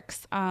it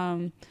works.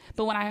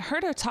 But when I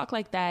heard her talk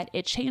like that,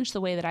 it changed the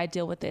way that I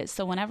deal with it.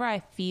 So whenever I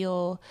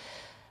feel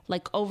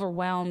like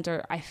overwhelmed,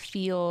 or I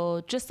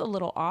feel just a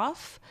little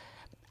off,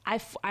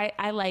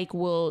 I like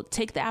will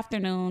take the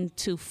afternoon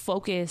to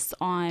focus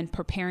on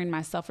preparing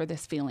myself for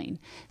this feeling.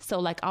 So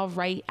like I'll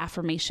write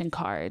affirmation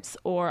cards,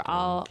 or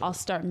I'll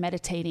start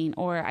meditating,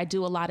 or I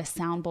do a lot of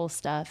sound bowl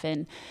stuff,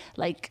 and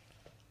like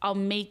I'll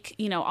make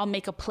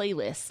a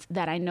playlist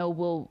that I know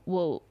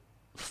will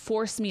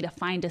force me to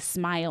find a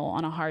smile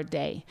on a hard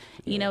day.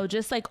 You know,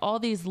 just like all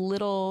these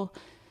little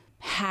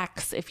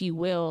hacks, if you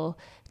will,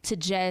 to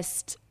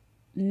just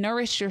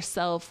nourish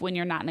yourself when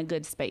you're not in a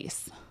good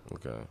space.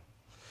 Okay.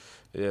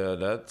 Yeah,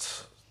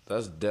 that's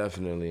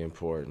definitely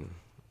important.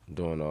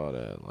 Doing all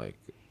that, like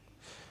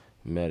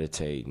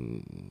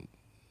meditating.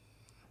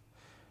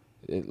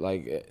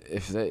 Like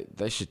if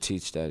they should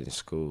teach that in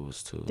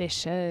schools too. They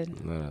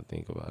should. Now that I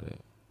think about it.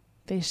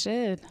 They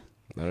should.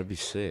 That'd be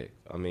sick.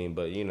 I mean,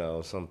 but you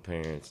know, some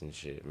parents and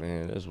shit,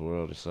 man, this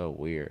world is so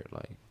weird.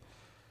 Like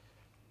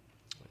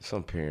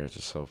some parents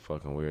are so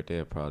fucking weird.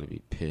 They'll probably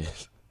be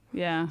pissed.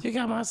 Yeah. You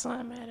got my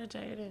son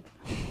meditated.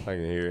 I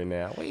can hear it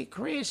now. We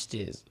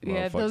Christians.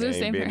 Yeah, those are the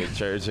same parents.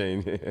 Been in church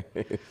ain't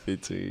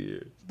 15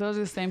 years. Those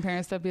are the same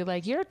parents that be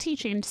like, you're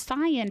teaching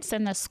science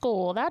in the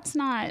school. That's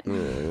not.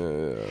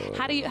 Yeah.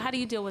 How do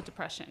you deal with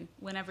depression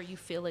whenever you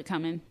feel it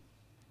coming?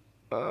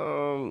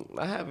 I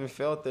haven't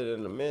felt it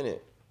in a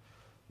minute.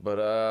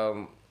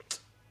 But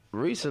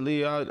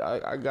recently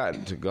I got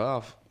into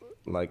golf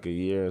like a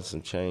year and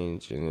some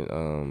change,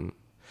 and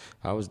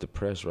I was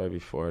depressed right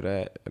before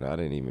that, and I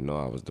didn't even know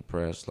I was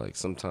depressed. Like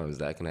sometimes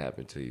that can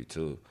happen to you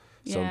too.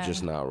 Something's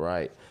just not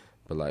right.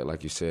 But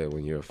like you said,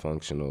 when you're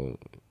functional,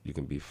 you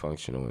can be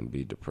functional and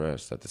be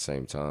depressed at the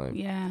same time.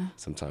 Yeah.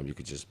 Sometimes you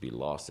could just be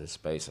lost in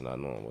space and not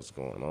knowing what's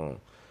going on.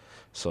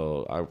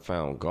 So I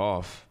found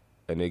golf,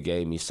 and it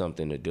gave me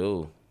something to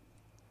do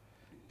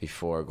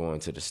before going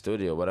to the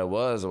studio. What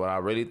I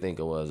really think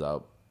it was,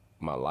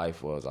 my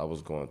life was, I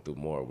was going through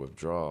more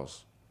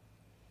withdrawals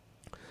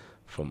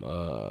from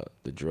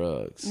the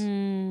drugs.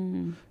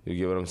 You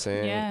get what I'm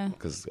saying? Yeah.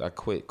 Because I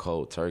quit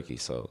cold turkey,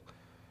 so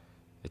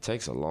it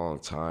takes a long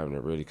time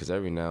to really, because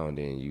every now and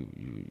then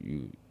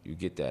you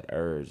get that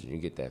urge, and you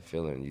get that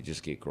feeling, you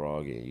just get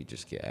groggy, and you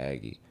just get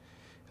aggy,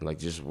 and like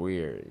just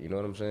weird, you know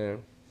what I'm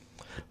saying?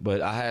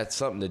 But I had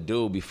something to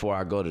do before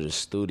I go to the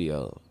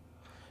studio.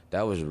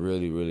 That was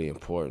really, really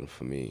important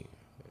for me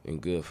and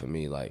good for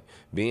me, like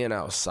being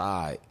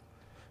outside.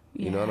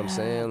 You know what I'm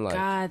saying? Like,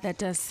 God, that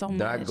does so much.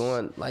 Not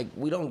going, like,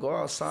 we don't go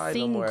outside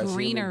Seeing no more as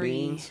greenery.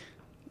 human beings.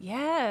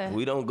 Yeah.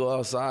 We don't go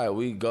outside.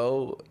 We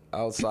go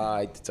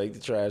outside to take the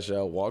trash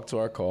out, walk to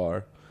our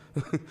car,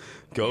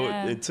 go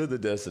into the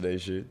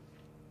destination.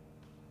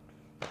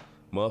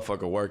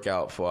 Motherfucker work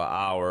out for an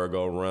hour or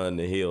go run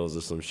the hills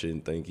or some shit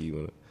and think you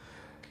wanna.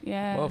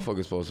 Yeah.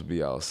 Motherfuckers supposed to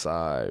be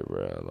outside,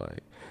 bro.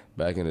 Like,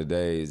 back in the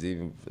days,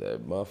 even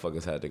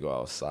motherfuckers had to go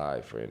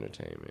outside for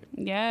entertainment.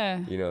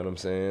 Yeah. You know what I'm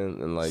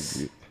saying? And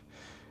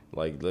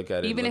like, look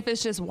at it. Even if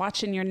it's just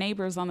watching your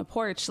neighbors on the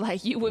porch,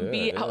 like you would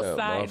be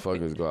outside.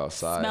 Motherfuckers go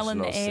outside. Smelling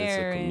the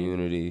air. Sense of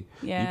community.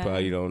 Yeah. You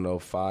probably don't know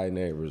 5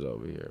 neighbors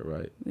over here,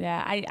 right?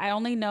 Yeah. I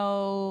only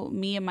know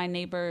me and my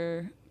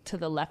neighbor to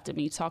the left of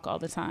me talk all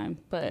the time.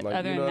 But Like,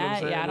 other you than know what I'm that,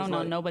 saying? yeah, I don't It's know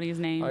like, nobody's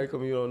name. How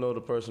come you don't know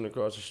the person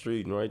across the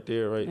street and right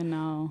there, right? I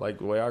know. Like,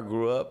 the way I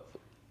grew up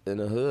in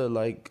the hood,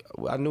 like,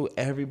 I knew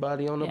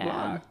everybody on the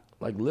block.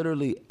 Like,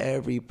 literally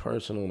every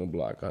person on the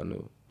block I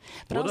knew.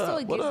 But also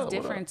it gets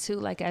different too,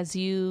 like as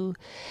you,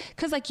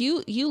 because like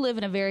you live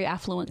in a very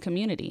affluent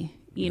community,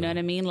 you know what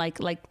I mean? Like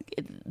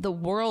the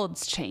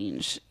world's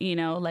change, you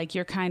know, like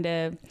you're kind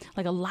of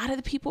like a lot of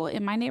the people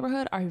in my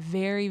neighborhood are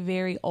very,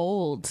 very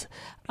old.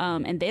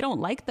 And they don't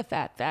like the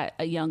fact that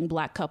a young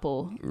black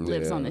couple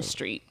lives on the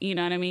street, you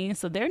know what I mean?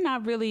 So they're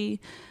not really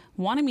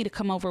wanting me to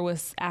come over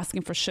with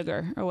asking for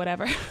sugar or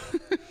whatever.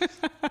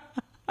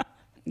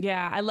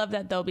 Yeah, I love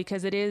that though,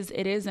 because it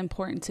is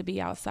important to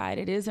be outside.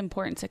 It is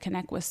important to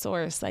connect with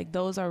source. Like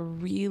those are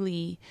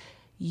really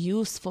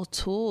useful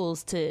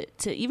tools to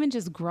even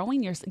just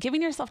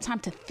giving yourself time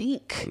to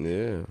think.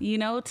 Yeah. You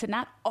know, to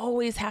not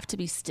always have to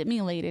be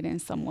stimulated in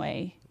some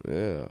way.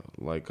 Yeah,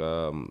 like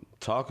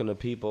talking to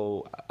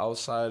people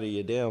outside of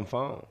your damn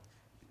phone.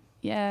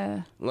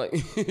 Yeah. Like,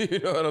 you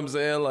know what I'm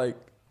saying? Like,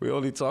 we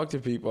only talk to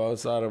people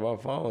outside of our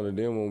phone, and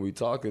then when we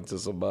talking to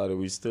somebody,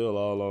 we still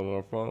all on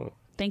our phone.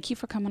 Thank you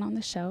for coming on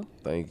the show.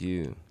 Thank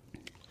you.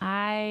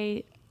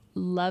 I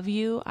love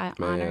you. I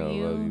honor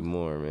you. I love you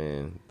more,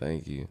 man.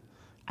 Thank you.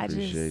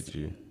 Appreciate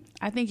you.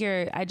 I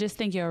just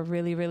think you're a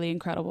really, really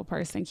incredible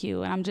person,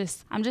 Q. And I'm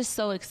just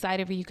so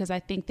excited for you because I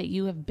think that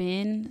you have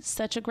been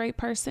such a great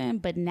person,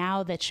 but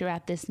now that you're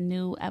at this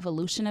new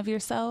evolution of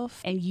yourself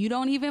and you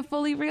don't even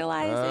fully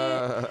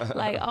realize it,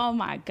 like, oh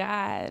my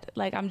God,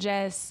 like I'm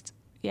just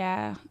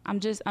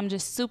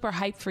super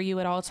hyped for you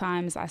at all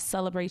times. I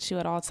celebrate you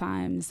at all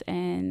times,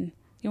 and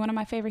you're one of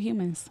my favorite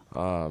humans.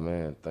 Oh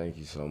man, thank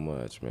you so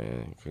much,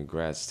 man.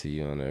 Congrats to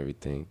you on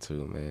everything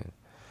too, man.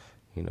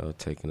 You know,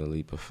 taking a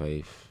leap of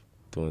faith.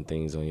 Doing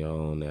things on your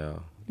own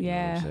now. You know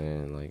what I'm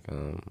saying? Like,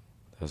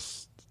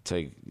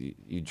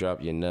 you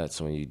drop your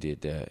nuts when you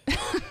did that.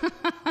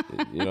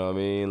 You know what I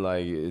mean?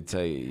 Like,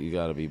 you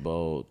gotta be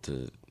bold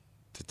to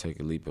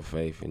take a leap of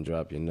faith and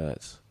drop your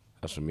nuts.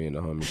 That's what me and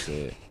the homie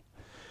said.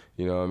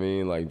 You know what I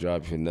mean? Like,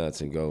 drop your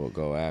nuts and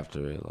go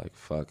after it. Like,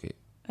 fuck it.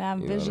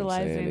 I'm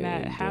visualizing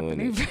that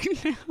happening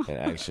right now. And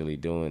actually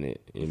doing it.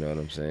 You know what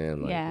I'm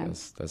saying? Like,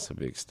 that's a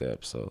big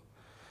step. So,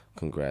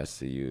 congrats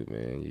to you,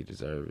 man. You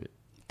deserve it.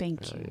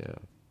 Thank you. Yeah.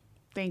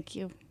 Thank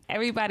you.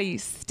 Everybody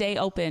stay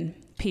open.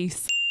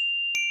 Peace.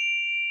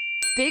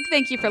 Big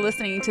thank you for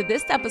listening to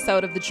this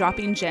episode of the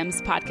Dropping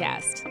Gems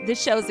podcast.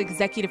 This show is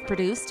executive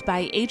produced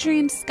by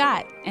Adrian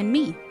Scott and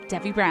me,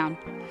 Debbie Brown.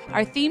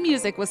 Our theme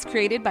music was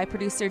created by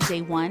producer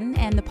Day One,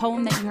 and the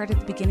poem that you heard at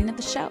the beginning of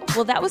the show,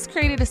 well, that was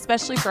created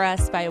especially for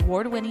us by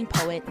award-winning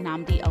poet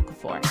Nnamdi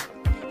Okorafor.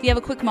 If you have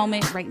a quick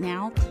moment right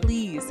now,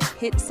 please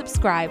hit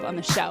subscribe on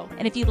the show.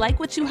 And if you like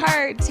what you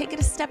heard, take it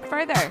a step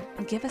further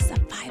and give us a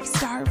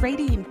 5-star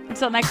rating.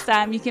 Until next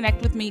time, you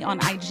connect with me on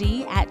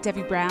IG at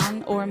Debbie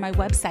Brown or my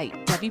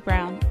website,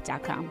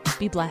 DebbieBrown.com.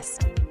 Be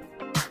blessed.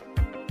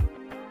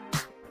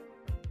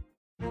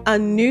 A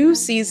new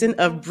season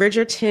of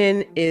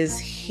Bridgerton is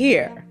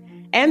here.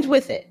 And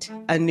with it,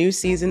 a new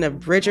season of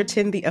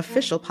Bridgerton, the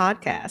official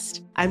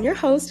podcast. I'm your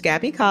host,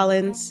 Gabby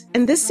Collins,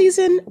 and this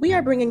season, we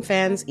are bringing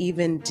fans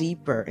even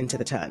deeper into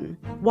the ton.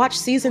 Watch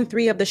season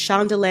 3 of the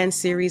Shondaland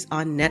series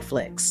on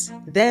Netflix.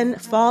 Then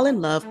fall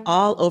in love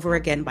all over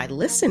again by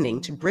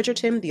listening to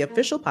Bridgerton, the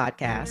official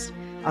podcast,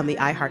 on the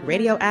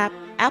iHeartRadio app,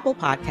 Apple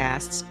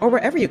Podcasts, or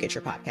wherever you get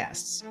your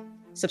podcasts.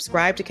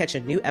 Subscribe to catch a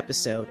new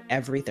episode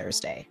every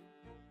Thursday.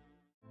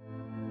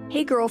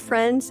 Hey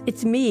girlfriends,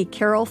 it's me,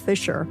 Carol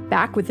Fisher,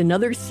 back with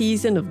another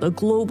season of the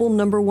global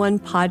 #1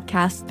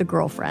 podcast, The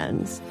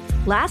Girlfriends.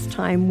 Last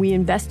time, we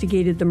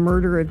investigated the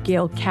murder of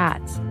Gail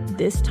Katz.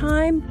 This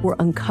time, we're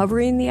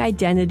uncovering the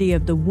identity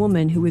of the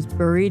woman who was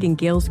buried in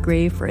Gail's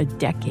grave for a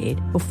decade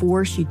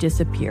before she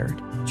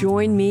disappeared.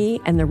 Join me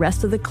and the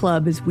rest of the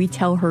club as we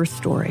tell her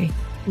story.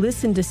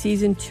 Listen to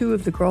Season 2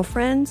 of The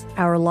Girlfriends,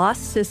 Our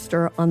Lost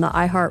Sister on the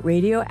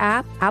iHeartRadio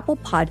app, Apple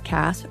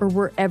Podcasts, or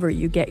wherever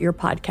you get your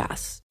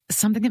podcasts.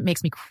 Something that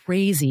makes me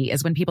crazy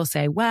is when people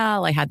say,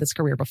 well, I had this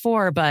career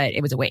before, but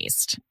it was a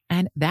waste.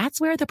 And that's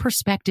where the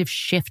perspective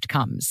shift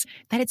comes,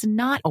 that it's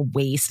not a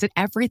waste, that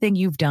everything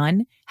you've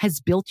done has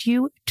built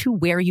you to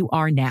where you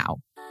are now.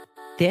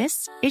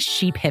 This is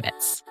She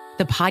Pivots,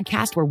 the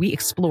podcast where we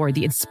explore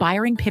the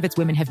inspiring pivots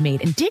women have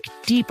made and dig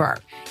deeper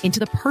into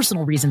the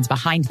personal reasons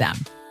behind them.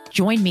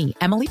 Join me,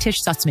 Emily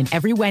Tish Sussman,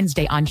 every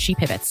Wednesday on She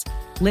Pivots.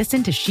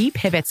 Listen to She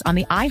Pivots on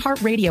the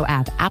iHeartRadio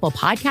app, Apple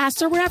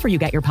Podcasts, or wherever you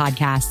get your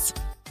podcasts.